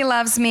 nobody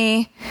loves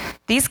me,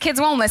 these kids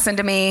won't listen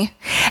to me.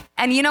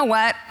 And you know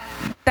what?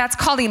 That's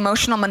called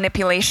emotional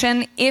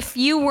manipulation. If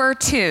you were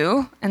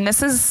to, and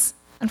this is,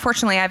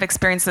 unfortunately, I've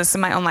experienced this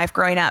in my own life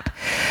growing up,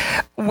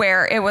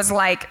 where it was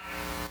like,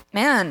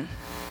 man,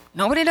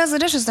 nobody does the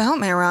dishes to help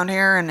me around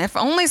here, and if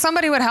only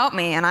somebody would help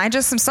me, and I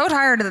just am so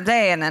tired of the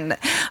day, and then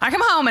I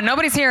come home and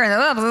nobody's here, and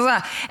blah, blah,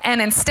 blah.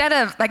 And instead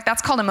of, like,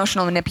 that's called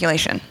emotional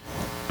manipulation.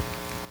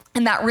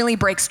 And that really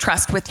breaks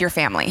trust with your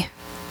family.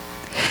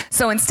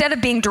 So instead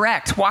of being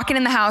direct, walking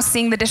in the house,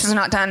 seeing the dishes are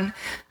not done,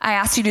 I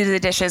asked you to do the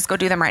dishes, go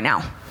do them right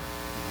now.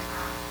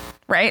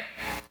 Right?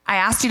 I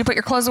asked you to put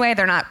your clothes away,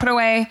 they're not put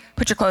away,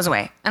 put your clothes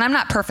away. And I'm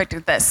not perfect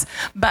at this,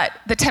 but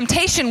the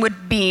temptation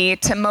would be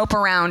to mope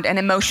around and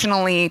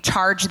emotionally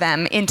charge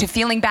them into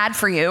feeling bad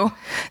for you,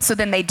 so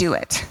then they do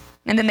it.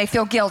 And then they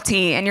feel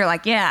guilty, and you're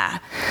like, yeah,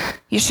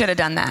 you should have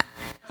done that,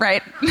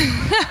 right?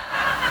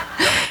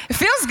 It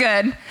feels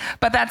good,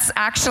 but that's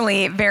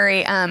actually it's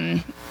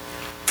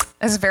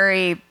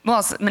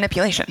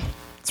manipulation.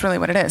 It's really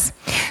what it is.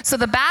 So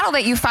the battle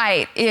that you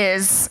fight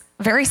is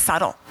very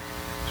subtle.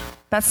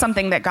 That's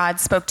something that God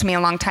spoke to me a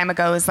long time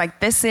ago, is like,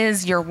 this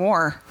is your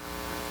war.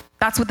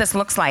 That's what this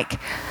looks like.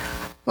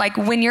 Like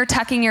when you're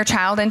tucking your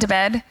child into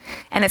bed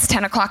and it's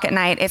 10 o'clock at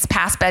night, it's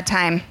past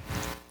bedtime.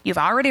 You've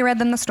already read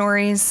them the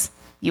stories.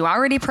 You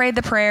already prayed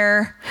the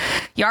prayer.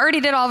 You already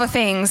did all the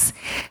things.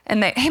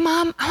 And they, hey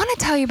mom, I want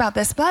to tell you about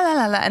this, blah, blah,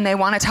 blah, blah. And they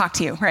want to talk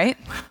to you, right?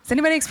 Has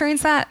anybody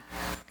experienced that?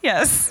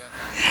 Yes.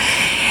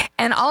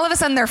 And all of a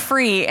sudden they're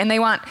free and they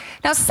want,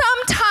 now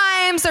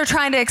sometimes they're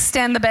trying to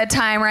extend the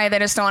bedtime, right? They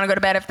just don't want to go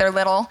to bed if they're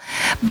little.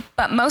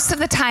 But most of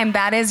the time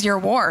that is your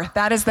war.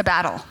 That is the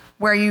battle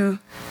where you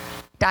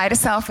die to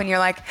self and you're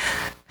like,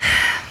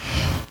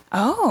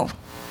 oh,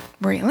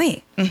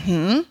 really?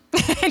 Mm-hmm.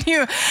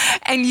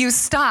 and you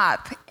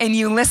stop and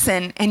you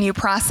listen and you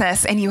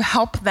process and you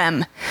help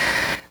them,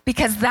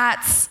 because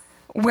that's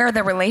where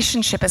the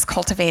relationship is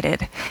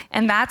cultivated,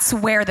 and that's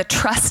where the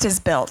trust is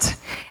built,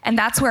 and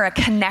that's where a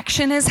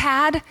connection is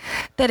had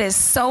that is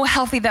so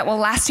healthy that will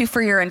last you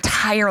for your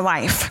entire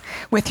life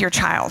with your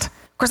child.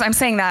 Of course, I'm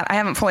saying that. I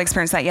haven't fully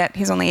experienced that yet.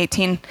 He's only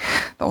 18,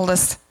 the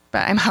oldest,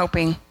 but I'm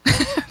hoping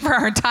for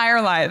our entire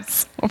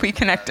lives we'll be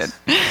connected.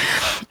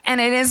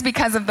 And it is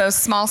because of those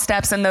small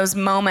steps and those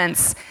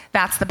moments,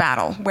 that's the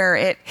battle, where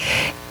it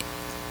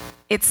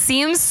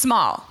seems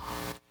small,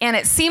 and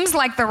it seems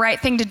like the right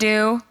thing to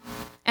do.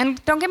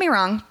 And don't get me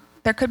wrong,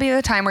 there could be a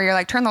time where you're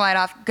like, turn the light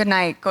off, good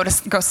night, go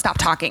stop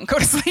talking, go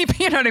to sleep,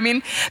 you know what I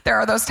mean? There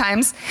are those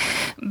times.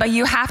 But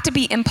you have to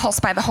be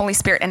impulsed by the Holy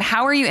Spirit. And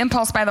how are you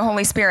impulsed by the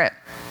Holy Spirit?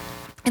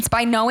 It's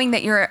by knowing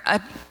that you're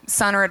a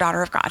son or a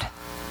daughter of God.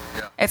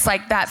 Yeah. It's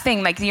like that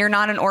thing, like you're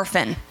not an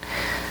orphan.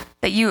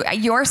 That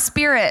your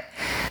spirit,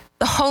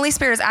 the Holy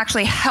Spirit is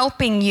actually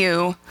helping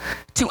you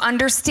to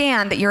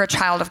understand that you're a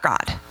child of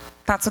God.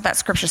 That's what that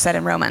scripture said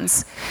in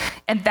Romans.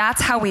 And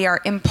that's how we are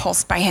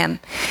impulsed by him.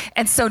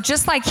 And so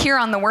just like here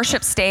on the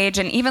worship stage,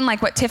 and even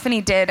like what Tiffany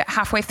did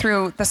halfway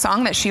through the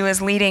song that she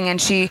was leading,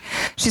 and she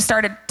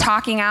started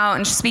talking out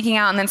and speaking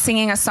out and then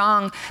singing a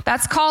song,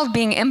 that's called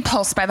being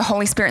impulsed by the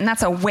Holy Spirit, and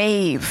that's a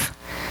wave.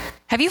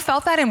 Have you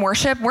felt that in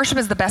worship? Worship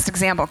is the best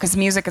example because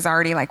music is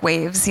already like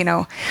waves, you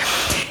know.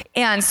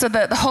 And so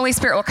the Holy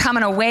Spirit will come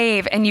in a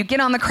wave, and you get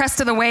on the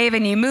crest of the wave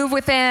and you move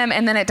with him,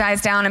 and then it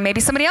dies down and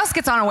maybe somebody else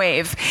gets on a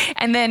wave.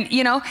 And then,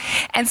 you know,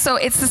 and so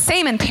it's the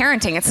same in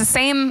parenting. It's the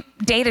same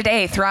day to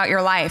day throughout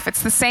your life.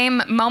 It's the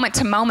same moment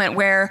to moment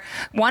where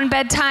one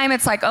bedtime,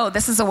 it's like, oh,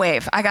 this is a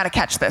wave. I got to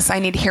catch this. I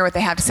need to hear what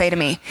they have to say to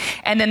me.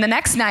 And then the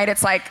next night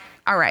it's like,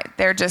 all right,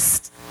 they're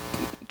just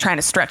trying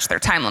to stretch their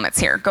time limits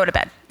here. Go to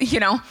bed, you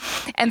know?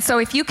 And so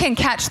if you can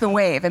catch the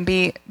wave and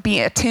be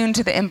attuned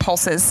to the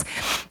impulses,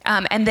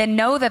 and then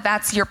know that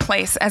that's your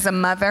place as a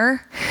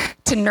mother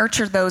to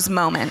nurture those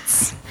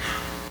moments.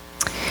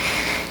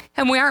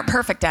 And we aren't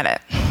perfect at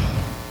it.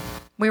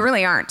 We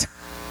really aren't.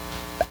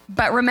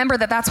 But remember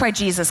that that's why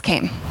Jesus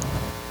came.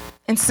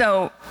 And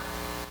so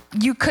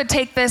you could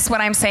take this,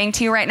 what I'm saying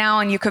to you right now,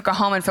 and you could go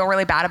home and feel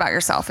really bad about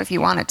yourself if you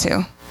wanted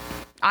to.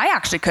 I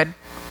actually could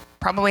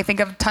probably think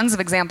of tons of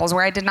examples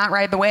where I did not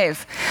ride the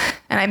wave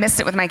and I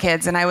missed it with my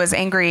kids and I was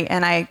angry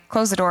and I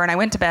closed the door and I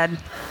went to bed.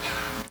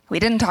 We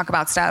didn't talk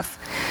about stuff.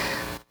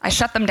 I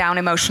shut them down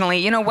emotionally,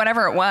 you know,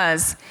 whatever it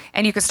was,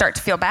 and you could start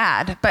to feel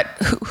bad. But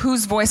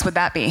whose voice would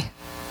that be?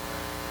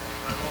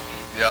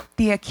 Yep.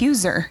 The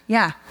accuser.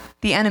 Yeah.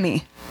 The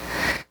enemy.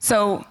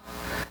 So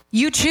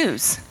you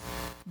choose.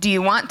 Do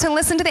you want to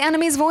listen to the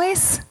enemy's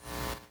voice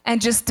and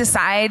just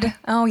decide,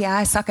 oh yeah,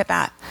 I suck at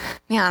that.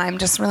 Yeah, I'm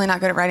just really not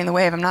good at riding the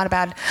wave.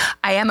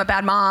 I am a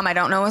bad mom. I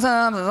don't know what's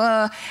up, blah,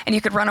 blah. And you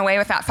could run away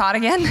with that thought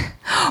again.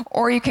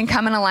 Or you can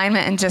come in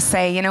alignment and just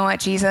say, you know what,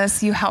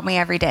 Jesus, you help me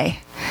every day.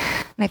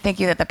 And I thank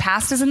you that the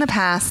past is in the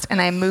past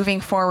and I'm moving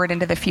forward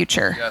into the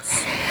future.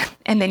 Yes.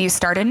 And then you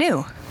start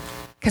anew,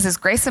 because his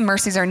grace and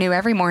mercies are new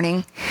every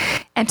morning.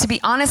 And to be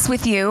honest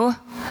with you,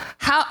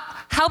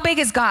 how big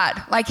is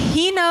God? Like,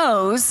 he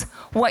knows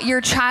what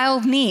your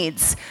child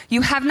needs.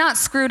 You have not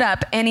screwed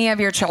up any of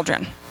your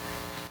children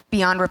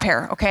beyond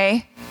repair,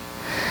 okay?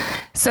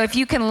 So if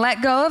you can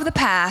let go of the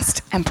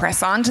past and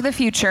press on to the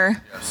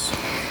future,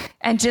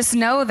 and just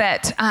know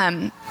that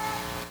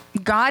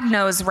God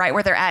knows right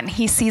where they're at, and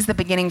he sees the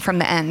beginning from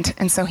the end.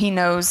 And so he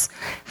knows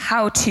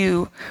how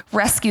to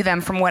rescue them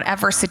from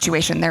whatever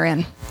situation they're in.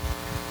 Isn't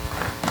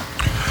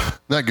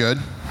that good?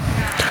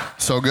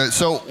 So good.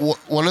 So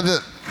one of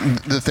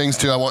the things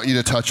too I want you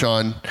to touch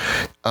on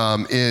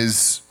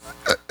is,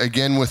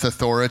 again, with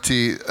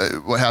authority,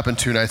 what happened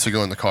 2 nights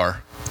ago in the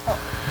car.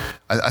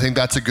 I think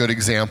that's a good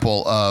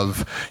example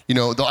of,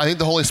 I think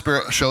the Holy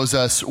Spirit shows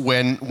us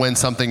when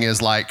something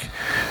is like,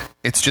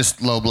 it's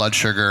just low blood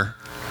sugar,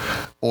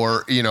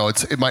 or,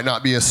 it might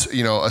not be a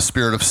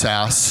spirit of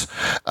sass.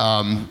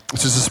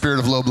 It's just a spirit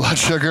of low blood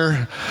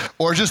sugar,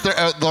 or just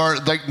they're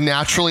like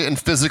naturally and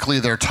physically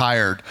they're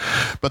tired.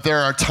 But there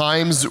are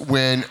times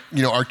when,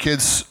 our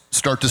kids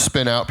start to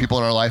spin out, people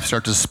in our life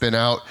start to spin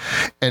out.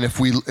 And if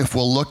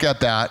we'll look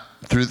at that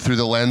through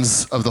the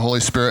lens of the Holy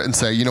Spirit and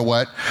say, you know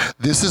what,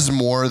 this is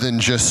more than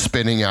just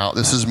spinning out.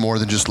 This is more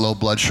than just low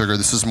blood sugar.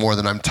 This is more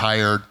than I'm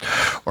tired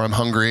or I'm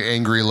hungry,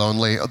 angry,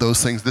 lonely,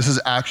 those things. This is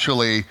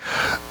actually,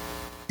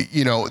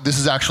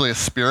 a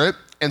spirit.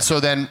 And so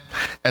then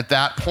at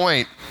that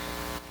point,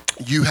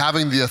 you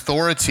having the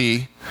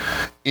authority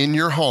in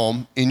your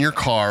home, in your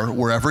car,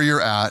 wherever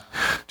you're at,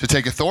 to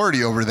take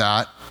authority over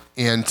that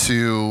and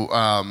to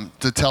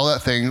tell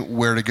that thing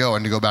where to go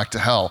and to go back to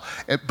hell.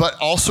 But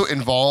also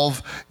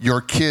involve your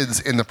kids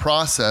in the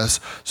process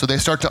so they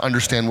start to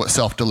understand what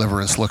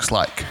self-deliverance looks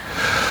like.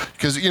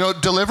 Because,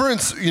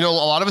 deliverance, a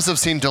lot of us have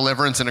seen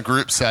deliverance in a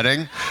group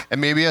setting,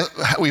 and maybe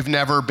we've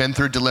never been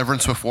through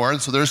deliverance before,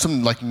 and so there's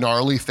some like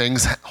gnarly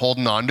things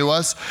holding on to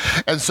us.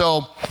 And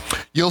so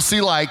you'll see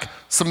like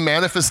some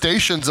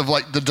manifestations of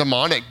like the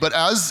demonic, but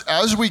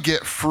as we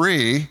get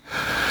free,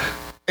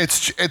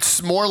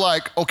 it's more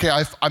like, okay,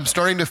 I'm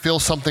starting to feel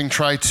something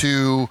try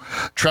to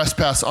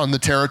trespass on the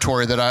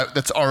territory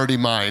that's already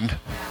mine.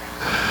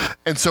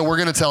 And so we're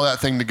going to tell that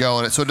thing to go.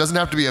 And so it doesn't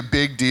have to be a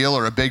big deal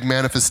or a big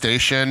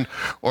manifestation,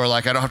 or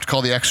like I don't have to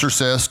call the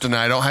exorcist, and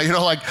I don't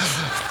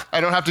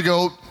have to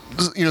go,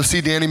 see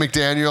Danny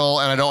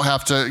McDaniel, and I don't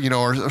have to,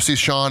 or see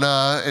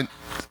Shauna,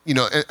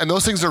 and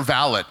those things are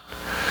valid.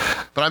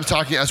 But I'm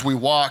talking as we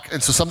walk.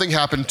 And so something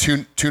happened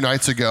two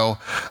nights ago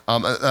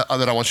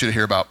that I want you to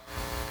hear about.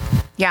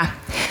 Yeah.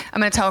 I'm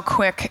going to tell a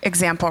quick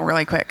example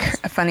really quick,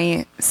 a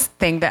funny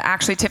thing that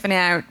actually Tiffany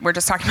and I were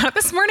just talking about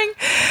this morning.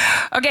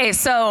 Okay,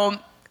 so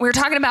we were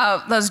talking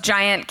about those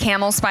giant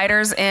camel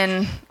spiders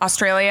in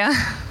Australia.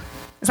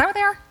 Is that what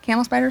they are?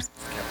 Camel spiders?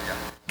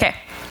 Okay.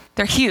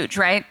 They're huge,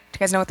 right? Do you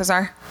guys know what those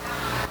are?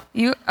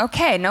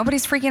 Okay,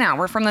 nobody's freaking out.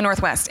 We're from the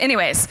Northwest.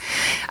 Anyways,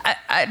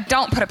 I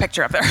don't put a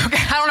picture up there.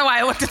 Okay, I don't know why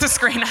I looked at the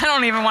screen. I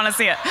don't even want to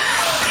see it.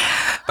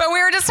 But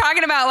we were just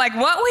talking about like,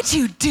 what would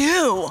you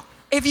do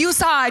if you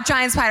saw a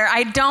giant spider?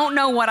 I don't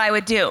know what I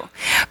would do.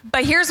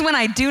 But here's when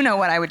I do know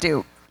what I would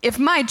do. If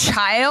my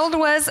child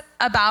was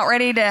about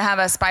ready to have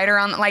a spider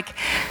on,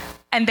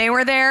 and they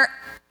were there,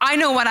 I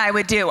know what I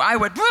would do. I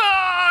would,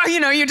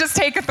 you just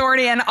take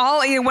authority and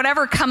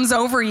whatever comes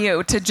over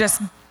you to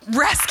just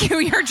rescue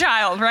your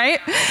child, right?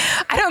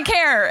 I don't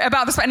care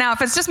about the spider. Now,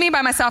 if it's just me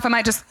by myself, I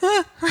might just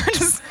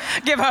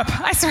give up.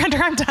 I surrender.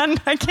 I'm done.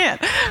 I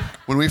can't.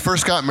 When we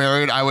first got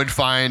married,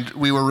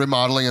 we were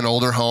remodeling an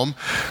older home,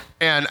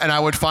 and I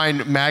would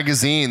find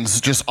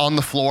magazines just on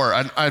the floor.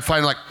 I'd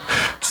find like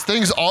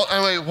things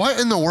I'm like, what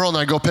in the world?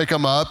 And I go pick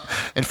them up,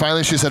 and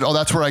finally she said, "Oh,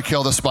 that's where I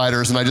kill the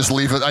spiders," and I just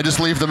leave it. I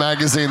just leave the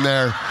magazine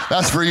there.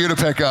 That's for you to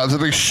pick up. It's a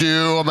big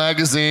shoe, a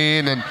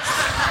magazine, and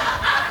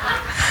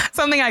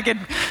something I could,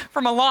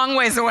 from a long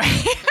ways away,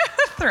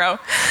 throw.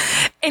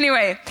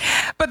 Anyway,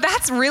 but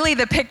that's really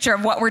the picture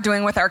of what we're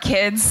doing with our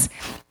kids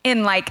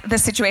in like the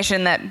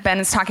situation that Ben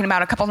is talking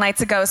about a couple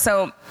nights ago.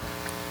 So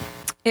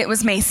it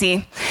was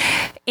Macy,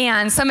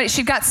 and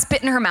she'd got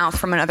spit in her mouth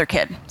from another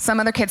kid. Some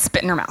other kid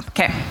spit in her mouth.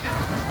 Okay.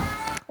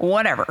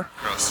 Whatever.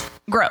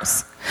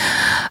 Gross.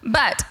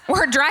 But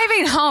we're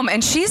driving home,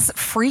 and she's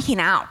freaking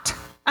out.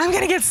 I'm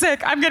going to get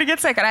sick.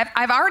 And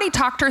I've already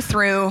talked her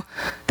through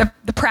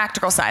the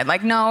practical side.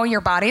 Like, no,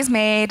 your body's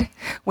made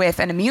with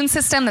an immune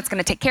system that's going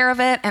to take care of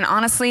it. And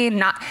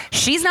honestly,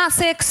 she's not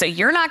sick, so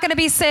you're not going to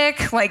be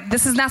sick. Like,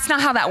 that's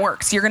not how that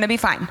works. You're going to be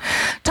fine.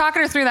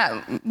 Talking her through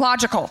that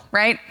logical,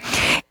 right?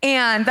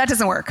 And that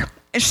doesn't work.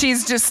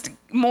 She's just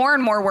more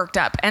and more worked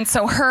up. And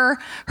so her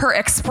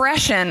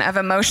expression of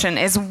emotion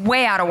is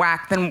way out of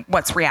whack than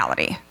what's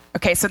reality.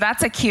 Okay, so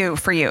that's a cue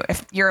for you.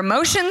 If your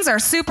emotions are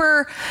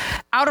super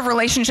out of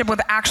relationship with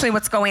actually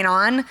what's going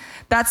on,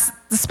 that's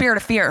the spirit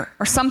of fear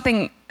or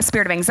something,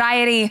 spirit of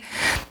anxiety.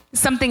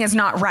 Something is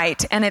not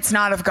right, and it's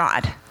not of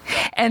God.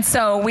 And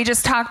so we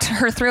just talked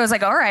her through. I was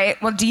like, all right,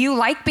 well, do you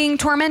like being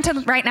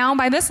tormented right now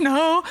by this?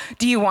 No.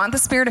 Do you want the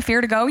spirit of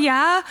fear to go?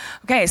 Yeah.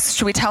 Okay, so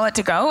should we tell it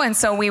to go? And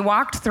so we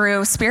walked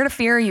through spirit of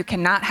fear. You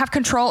cannot have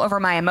control over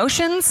my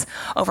emotions,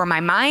 over my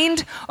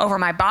mind, over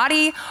my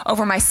body,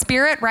 over my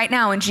spirit right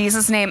now in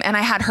Jesus' name. And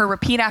I had her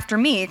repeat after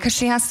me because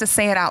she has to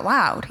say it out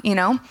loud, you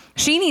know?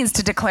 She needs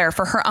to declare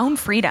for her own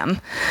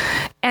freedom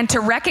and to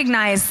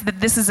recognize that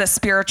this is a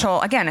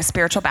spiritual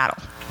battle.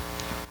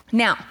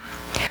 Now,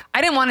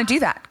 I didn't want to do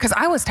that because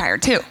I was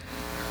tired too,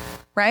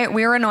 right?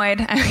 We were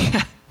annoyed.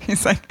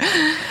 He's like,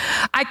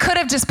 I could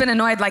have just been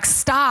annoyed, like,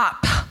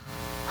 stop.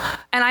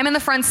 And I'm in the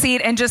front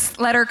seat and just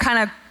let her kind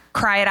of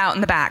cry it out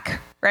in the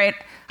back, right?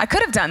 I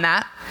could have done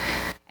that.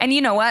 And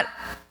you know what?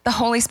 The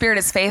Holy Spirit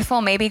is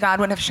faithful. Maybe God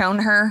would have shown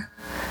her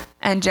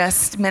and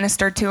just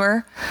ministered to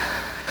her.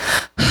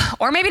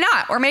 Or maybe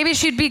not. Or maybe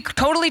she'd be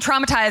totally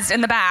traumatized in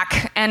the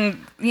back.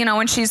 And, you know,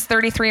 when she's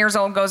 33 years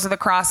old, goes to the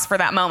cross for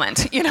that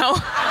moment, you know,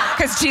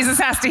 because Jesus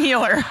has to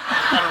heal her.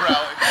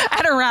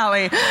 At a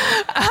rally.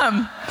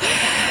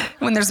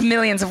 When there's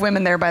millions of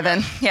women there by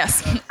then.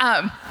 Yes.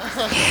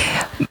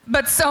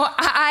 But so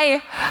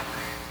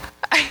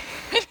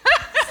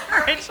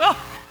Rachel,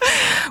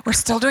 we're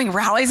still doing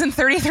rallies in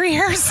 33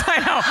 years?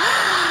 I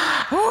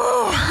know.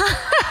 Ooh.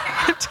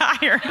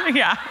 Tired.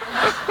 Yeah.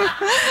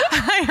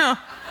 I know.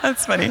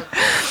 That's funny.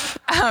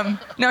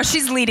 No,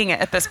 she's leading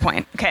it at this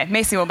point. Okay,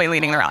 Macy will be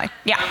leading the rally.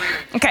 Yeah.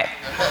 Okay.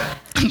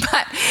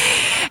 But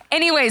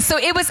anyway, so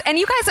it was, and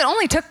you guys,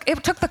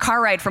 it took the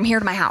car ride from here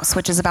to my house,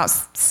 which is about,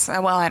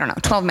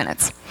 12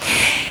 minutes.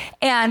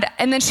 And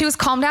then she was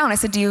calmed down. I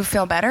said, do you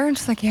feel better? And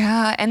she's like,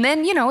 yeah. And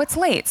then, you know, it's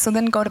late, so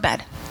then go to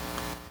bed.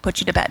 Put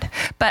you to bed.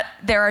 But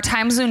there are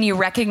times when you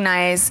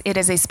recognize it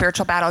is a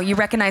spiritual battle. You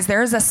recognize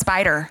there is a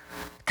spider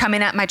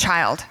coming at my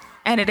child.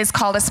 And it is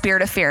called a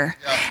spirit of fear.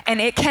 Yeah.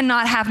 And it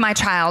cannot have my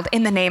child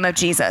in the name of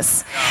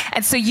Jesus. Yeah.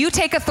 And so you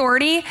take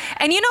authority,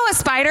 and you know a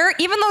spider,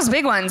 even those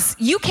big ones,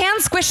 you can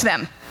squish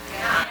them,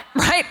 yeah.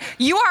 Right?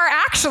 You are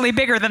actually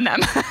bigger than them.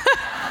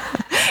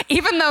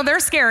 Even though they're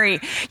scary,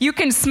 you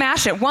can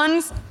smash it.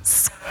 One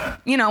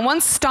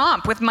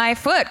stomp with my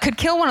foot could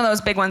kill one of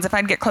those big ones if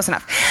I'd get close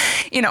enough,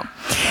 you know.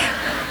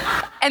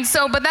 And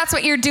so, but that's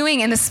what you're doing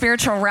in the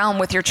spiritual realm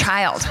with your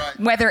child. Right.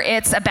 Whether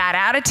it's a bad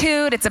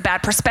attitude, it's a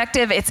bad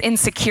perspective, it's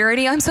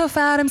insecurity. I'm so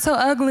fat, I'm so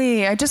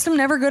ugly, I just am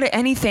never good at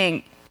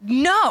anything.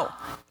 No,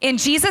 in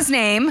Jesus'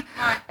 name.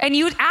 And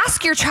you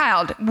ask your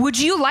child, would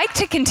you like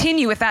to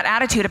continue with that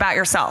attitude about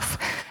yourself?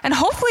 And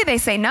hopefully they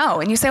say no.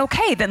 And you say,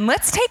 okay, then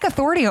let's take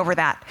authority over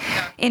that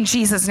in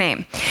Jesus'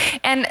 name.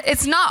 And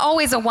it's not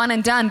always a one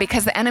and done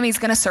because the enemy's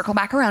going to circle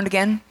back around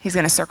again. He's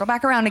going to circle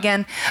back around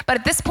again. But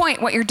at this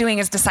point, what you're doing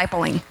is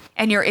discipling.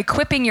 And you're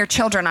equipping your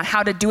children on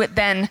how to do it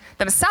then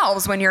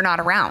themselves when you're not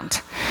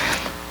around.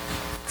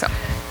 So,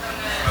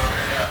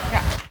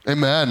 yeah.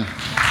 Amen.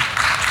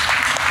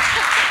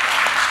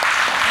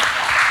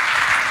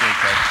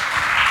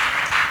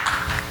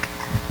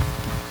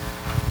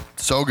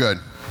 So good.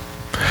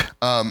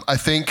 I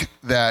think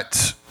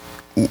that,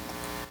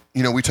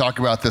 you know, we talk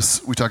about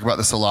this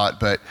a lot,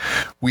 but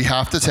we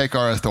have to take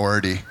our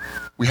authority.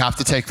 We have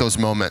to take those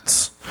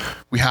moments.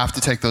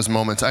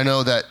 I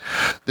know that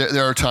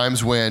there are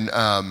times when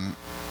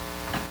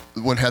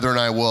Heather and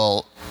I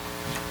will,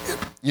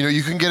 you know,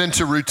 you can get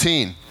into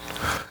routine.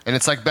 And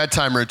it's like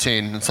bedtime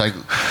routine. It's like,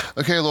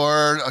 okay,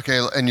 Lord, okay,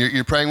 and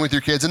you're praying with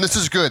your kids, and this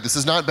is good. This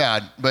is not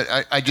bad, but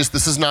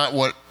this is not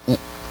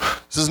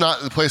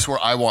the place where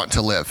I want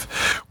to live,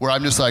 where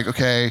I'm just like,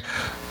 okay,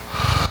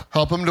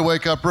 help them to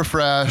wake up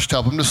refreshed,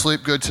 help them to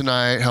sleep good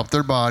tonight, help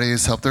their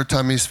bodies, help their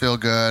tummies feel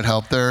good,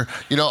 help their,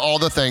 you know, all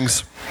the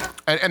things.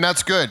 And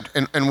that's good.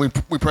 And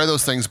we pray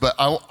those things, but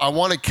I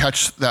want to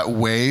catch that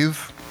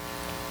wave.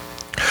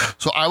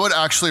 So I would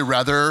actually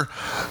rather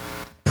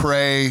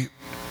pray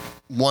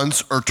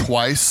once or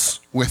twice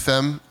with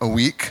them a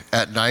week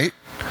at night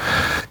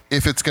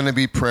if it's going to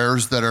be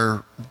prayers that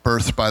are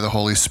birthed by the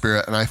Holy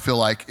Spirit. And I feel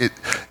like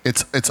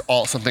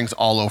something's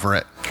all over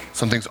it.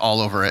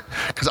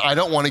 Because I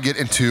don't want to get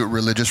into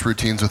religious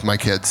routines with my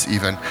kids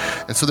even.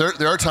 And so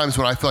there are times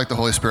when I feel like the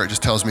Holy Spirit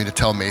just tells me to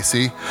tell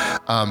Macy,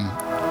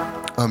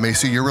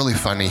 Macy, you're really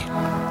funny.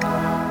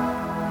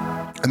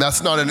 And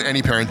that's not in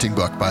any parenting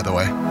book, by the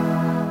way.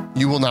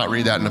 You will not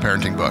read that in a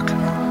parenting book.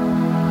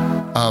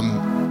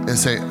 And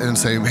say,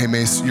 hey,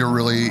 Mace, you're a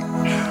really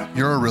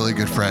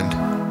good friend.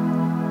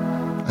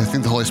 I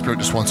think the Holy Spirit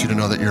just wants you to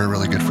know that you're a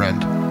really good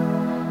friend.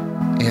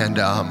 And,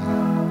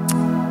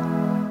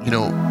 you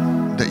know,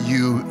 that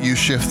you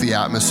shift the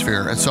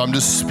atmosphere. And so I'm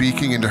just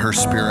speaking into her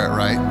spirit,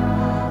 right?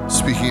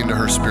 Speaking into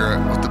her spirit.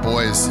 With the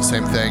boys,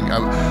 same thing.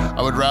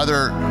 I would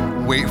rather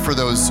wait for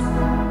those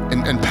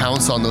and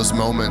pounce on those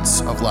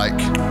moments of like,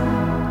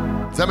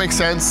 does that make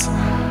sense?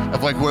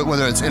 Of like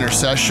whether it's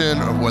intercession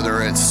or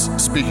whether it's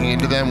speaking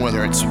into them,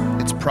 whether it's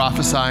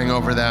prophesying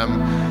over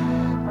them,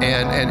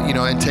 and you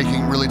know, and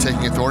really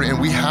taking authority. And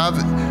we have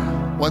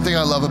one thing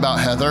I love about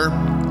Heather,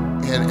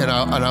 and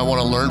I want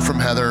to learn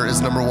from Heather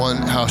is, number one,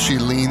 how she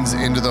leans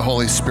into the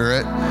Holy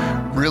Spirit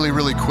really,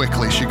 really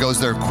quickly. She goes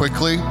there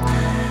quickly.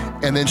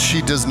 And then she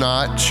is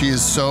not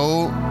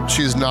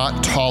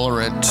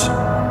tolerant,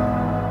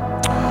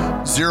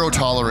 zero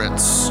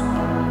tolerance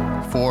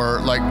for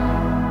like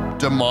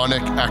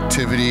demonic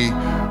activity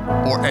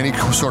or any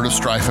sort of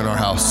strife in our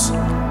house.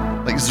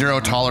 Like zero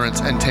tolerance,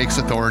 and takes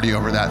authority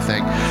over that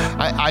thing.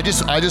 I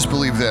just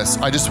believe this.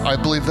 I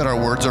believe that our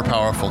words are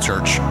powerful,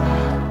 church.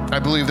 I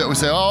believe that we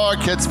say, oh, our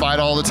kids fight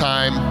all the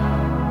time.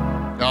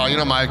 Oh, you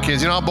know, my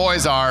kids, you know how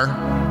boys are.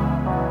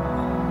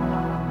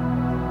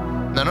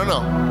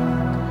 No.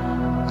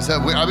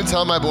 I've been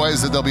telling my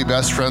boys that they'll be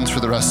best friends for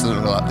the rest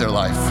of their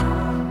life.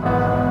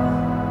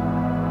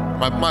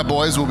 My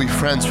boys will be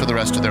friends for the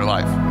rest of their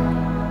life.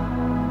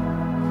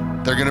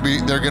 They're gonna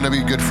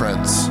be good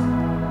friends.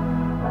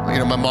 You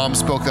know, my mom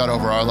spoke that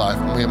over our life,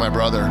 me and my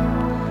brother.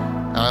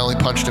 I only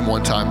punched him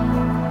one time.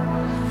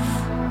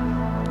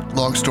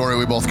 Long story,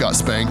 we both got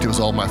spanked. It was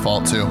all my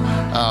fault too.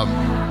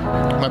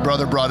 My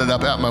brother brought it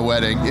up at my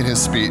wedding in his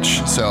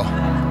speech, so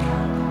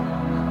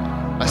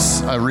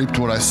I reaped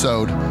what I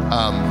sowed.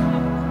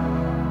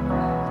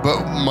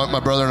 But my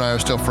brother and I are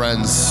still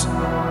friends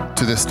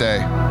to this day.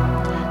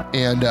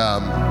 And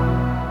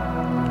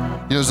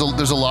you know,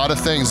 there's a lot of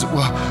things.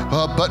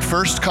 But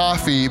first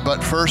coffee,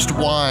 but first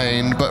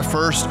wine, but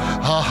first,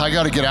 I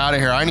got to get out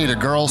of here. I need a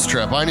girls'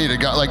 trip. I need to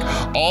go. Like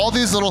all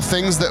these little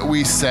things that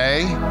we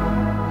say,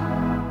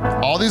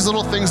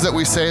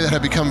 that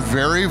have become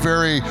very,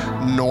 very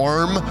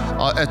norm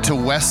to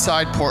West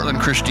Side Portland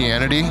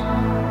Christianity.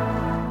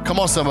 Come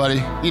on,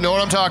 somebody. You know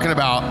what I'm talking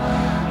about.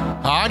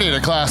 I need a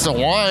glass of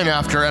wine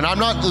after, and I'm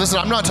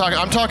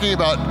talking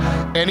about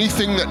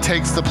anything that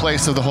takes the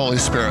place of the Holy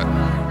Spirit.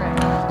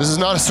 This is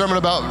not a sermon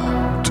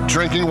about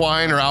drinking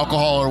wine or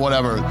alcohol or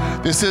whatever.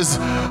 This is,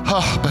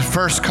 but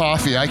first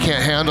coffee. I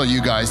can't handle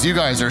you guys. You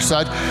guys are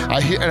such,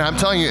 and I'm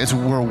telling you,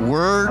 we're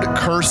word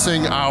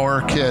cursing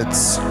our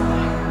kids.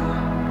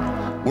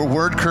 We're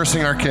word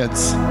cursing our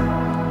kids.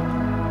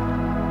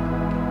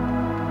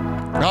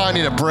 Oh, I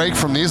need a break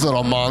from these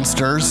little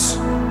monsters.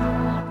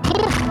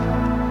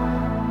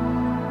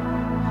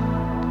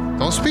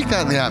 Don't speak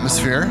that in the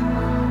atmosphere.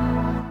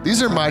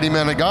 These are mighty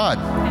men of God.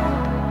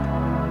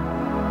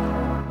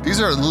 These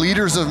are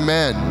leaders of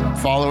men,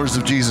 followers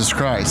of Jesus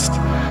Christ.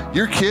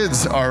 Your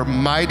kids are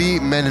mighty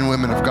men and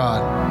women of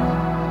God.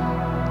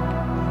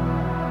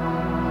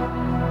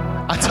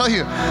 I tell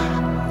you,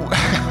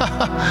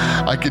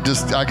 I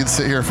could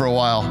sit here for a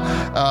while.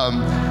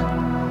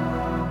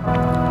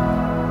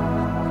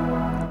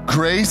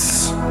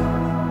 Grace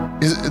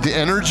the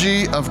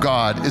energy of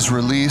God is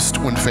released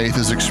when faith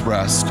is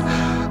expressed.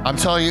 I'm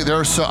telling you,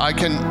 I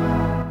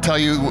can tell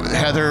you,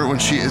 Heather, when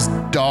she is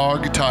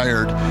dog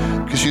tired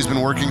because she's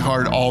been working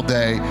hard all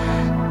day,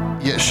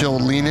 yet she'll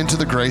lean into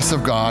the grace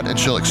of God and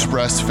she'll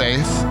express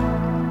faith.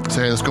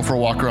 Say, hey, let's go for a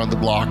walk around the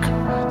block.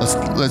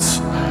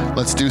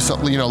 Let's do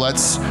something,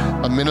 let's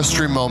a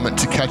ministry moment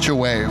to catch a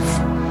wave.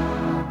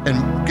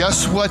 And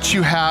guess what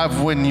you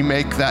have when you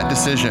make that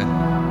decision?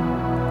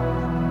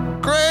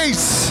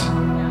 Grace.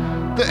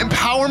 The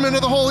empowerment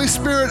of the Holy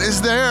Spirit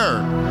is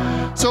there.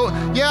 So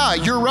yeah,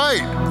 you're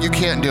right, you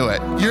can't do it.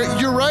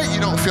 You're right, you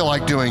don't feel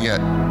like doing it.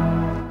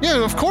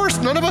 Yeah, of course,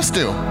 none of us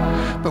do.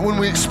 But when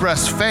we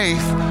express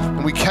faith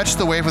and we catch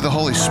the wave of the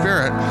Holy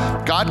Spirit,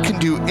 God can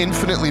do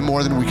infinitely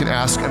more than we can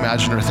ask,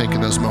 imagine, or think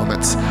in those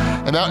moments.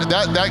 And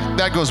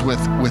that goes with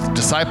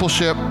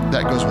discipleship,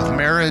 that goes with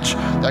marriage,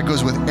 that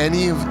goes with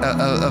any of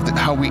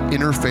how we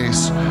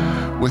interface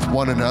with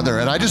one another.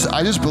 And I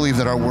just believe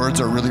that our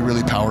words are really,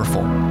 really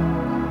powerful.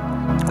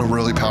 Are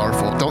really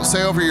powerful. Don't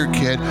say over your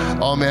kid,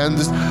 oh man,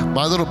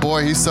 my little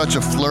boy, he's such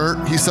a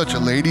flirt, he's such a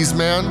ladies'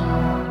 man.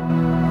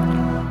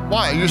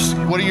 Why?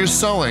 What are you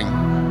sowing?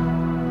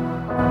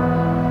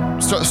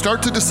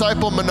 Start to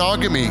disciple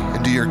monogamy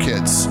into your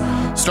kids.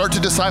 Start to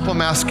disciple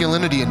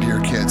masculinity into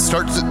your kids.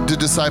 Start to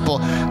disciple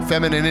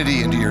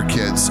femininity into your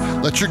kids.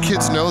 Let your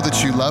kids know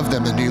that you love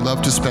them and you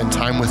love to spend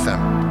time with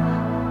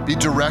them. Be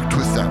direct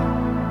with them.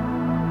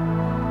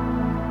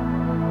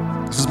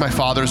 This is my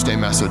Father's Day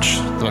message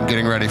that I'm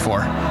getting ready for.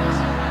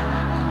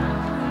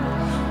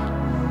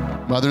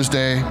 Mother's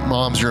Day,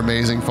 moms, you're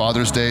amazing.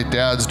 Father's Day,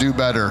 dads, do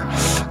better.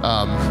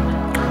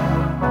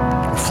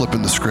 We're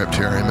flipping the script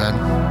here, amen.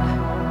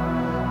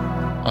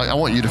 I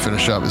want you to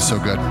finish up, it's so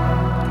good.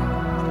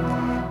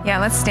 Yeah,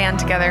 let's stand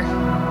together.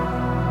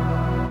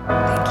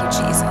 Thank you,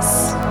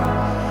 Jesus.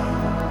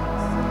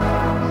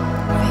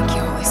 Thank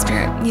you, Holy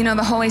Spirit. You know,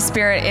 the Holy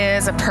Spirit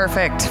is a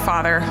perfect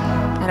father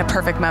and a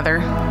perfect mother.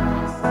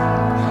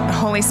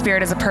 The Holy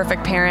Spirit is a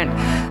perfect parent.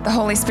 The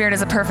Holy Spirit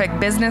is a perfect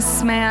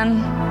businessman,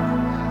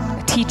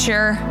 a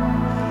teacher,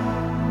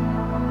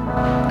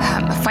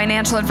 a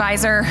financial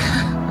advisor,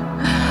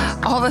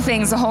 all the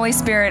things. The Holy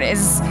Spirit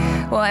is,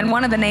 and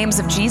one of the names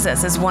of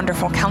Jesus is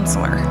Wonderful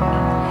Counselor.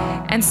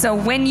 And so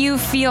when you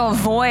feel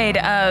void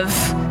of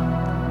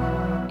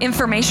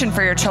information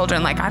for your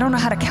children, like, I don't know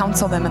how to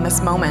counsel them in this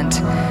moment,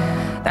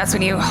 that's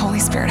when Holy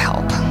Spirit,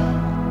 help.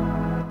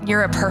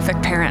 You're a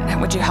perfect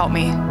parent. Would you help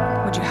me?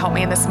 Would you help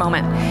me in this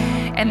moment?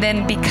 And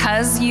then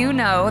because you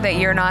know that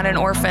you're not an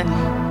orphan,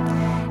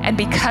 and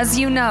because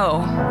you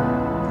know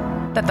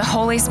that the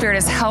Holy Spirit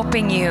is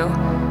helping you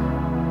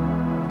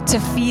to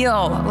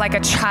feel like a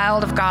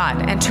child of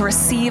God and to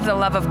receive the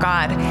love of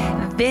God,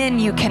 then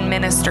you can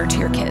minister to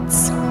your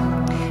kids.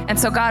 And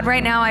so God,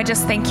 right now, I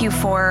just thank you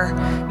for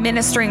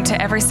ministering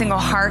to every single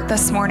heart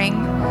this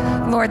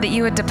morning. Lord, that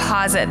you would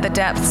deposit the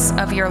depths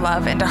of your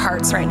love into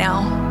hearts right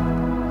now.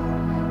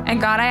 And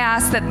God, I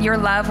ask that your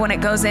love, when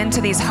it goes into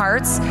these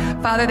hearts,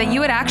 Father, that you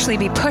would actually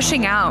be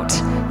pushing out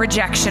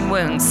rejection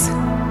wounds,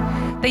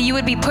 that you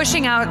would be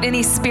pushing out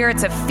any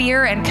spirits of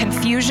fear and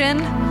confusion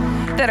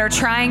that are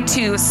trying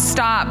to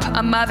stop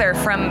a mother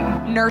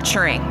from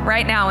nurturing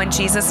right now in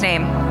Jesus'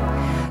 name.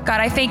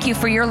 God, I thank you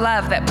for your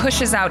love that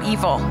pushes out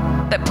evil,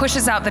 that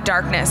pushes out the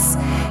darkness.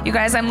 You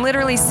guys, I'm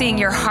literally seeing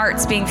your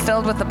hearts being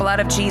filled with the blood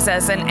of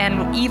Jesus,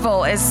 and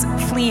evil is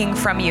fleeing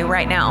from you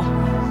right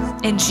now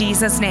in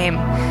Jesus' name.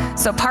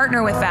 So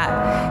partner with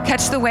that.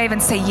 Catch the wave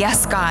and say,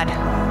 yes, God.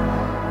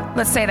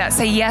 Let's say that.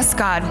 Say, yes,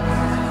 God.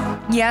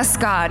 Yes,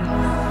 God.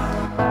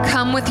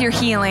 Come with your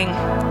healing.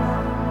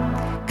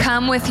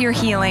 Come with your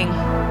healing.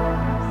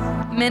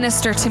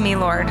 Minister to me,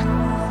 Lord.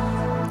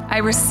 I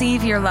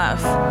receive your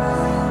love.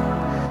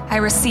 I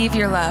receive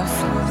your love.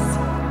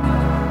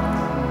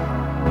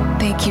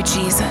 Thank you,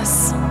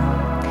 Jesus.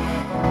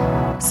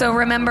 So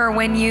remember,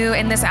 when you,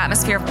 in this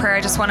atmosphere of prayer,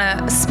 I just want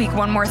to speak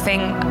one more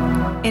thing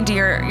into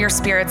your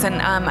spirits.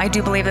 And I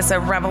do believe this is a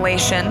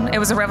revelation. It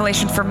was a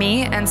revelation for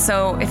me. And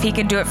so if he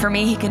can do it for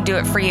me, he can do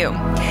it for you.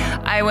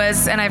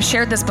 And I've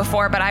shared this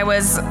before, but I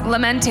was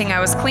lamenting.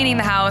 I was cleaning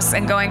the house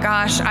and going,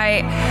 gosh,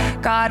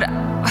 God,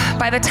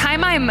 by the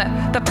time I'm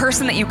the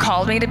person that you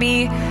called me to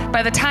be,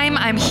 by the time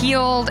I'm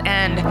healed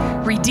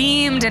and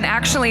redeemed and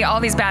actually all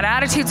these bad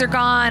attitudes are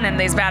gone and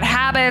these bad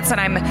habits and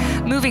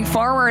I'm moving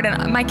forward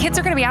and my kids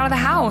are going to be out of the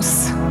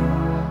house.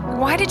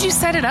 Why did you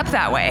set it up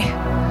that way?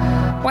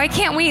 Why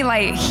can't we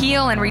like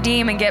heal and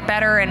redeem and get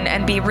better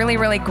and be really,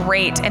 really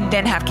great and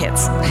then have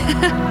kids?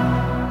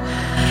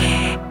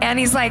 And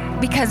he's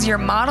like, because you're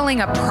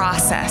modeling a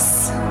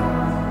process.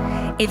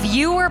 If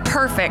you were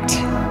perfect,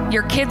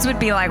 your kids would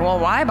be like, well,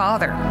 why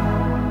bother?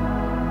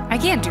 I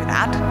can't do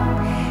that.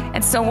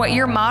 And so what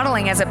you're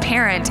modeling as a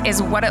parent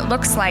is what it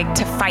looks like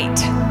to fight,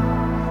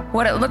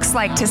 what it looks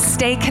like to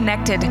stay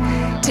connected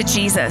to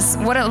Jesus,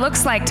 what it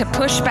looks like to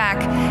push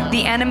back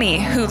the enemy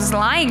who's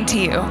lying to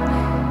you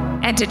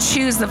and to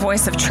choose the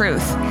voice of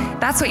truth.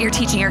 That's what you're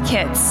teaching your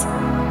kids.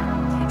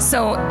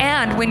 So,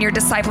 and when you're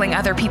discipling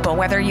other people,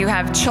 whether you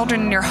have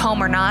children in your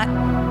home or not,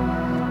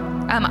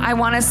 I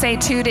want to say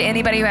too, to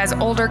anybody who has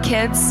older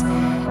kids,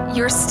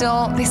 they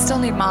still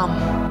need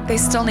mom. They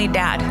still need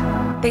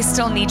dad. They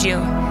still need you.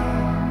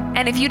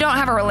 And if you don't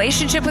have a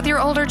relationship with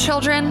your older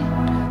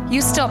children,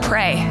 you still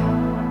pray.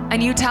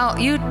 And you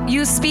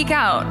speak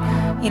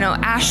out. You know,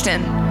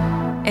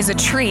 Ashton is a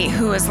tree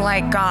who is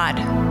like God,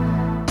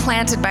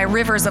 planted by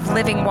rivers of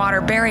living water,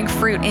 bearing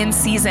fruit in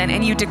season.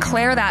 And you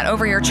declare that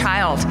over your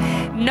child,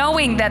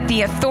 knowing that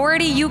the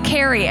authority you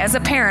carry as a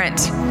parent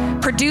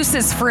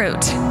produces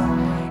fruit.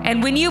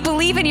 And when you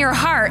believe in your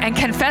heart and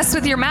confess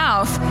with your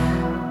mouth,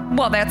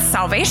 well, that's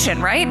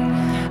salvation, right?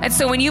 And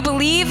so when you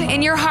believe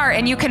in your heart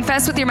and you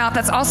confess with your mouth,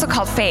 that's also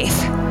called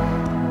faith.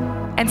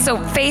 And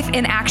so faith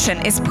in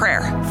action is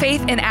prayer.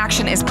 Faith in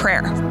action is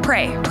prayer.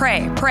 Pray,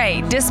 pray,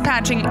 pray,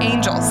 dispatching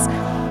angels.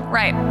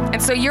 Right.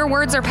 And so your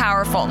words are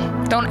powerful.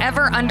 Don't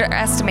ever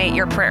underestimate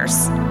your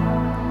prayers,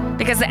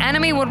 because the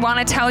enemy would want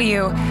to tell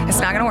you, it's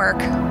not going to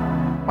work.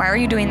 Why are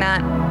you doing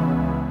that?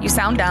 You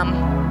sound dumb,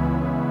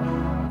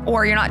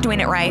 or you're not doing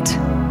it right.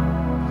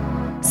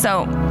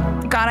 So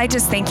God, I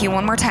just thank you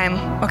one more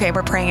time. Okay,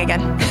 we're praying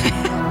again.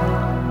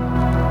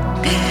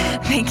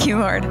 Thank you,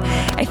 Lord.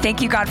 I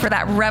thank you, God, for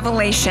that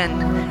revelation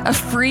of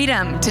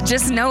freedom to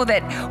just know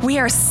that we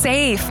are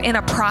safe in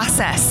a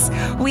process.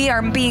 We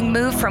are being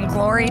moved from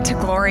glory to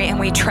glory, and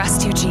we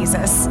trust you,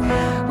 Jesus.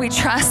 We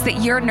trust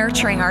that you're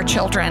nurturing our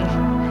children,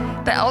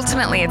 that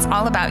ultimately it's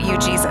all about you,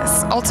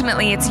 Jesus.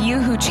 Ultimately, it's you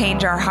who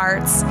change our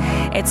hearts.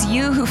 It's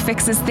you who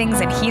fixes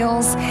things and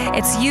heals.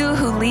 It's you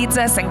who leads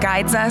us and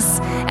guides us,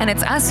 and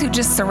it's us who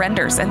just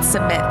surrenders and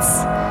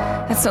submits.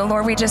 And so,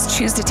 Lord, we just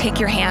choose to take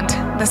your hand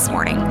this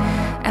morning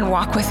and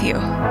walk with you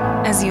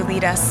as you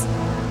lead us.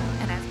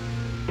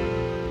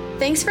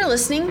 Thanks for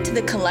listening to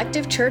the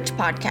Collective Church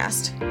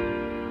podcast.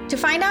 To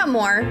find out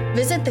more,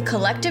 visit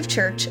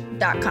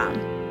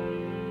thecollectivechurch.com.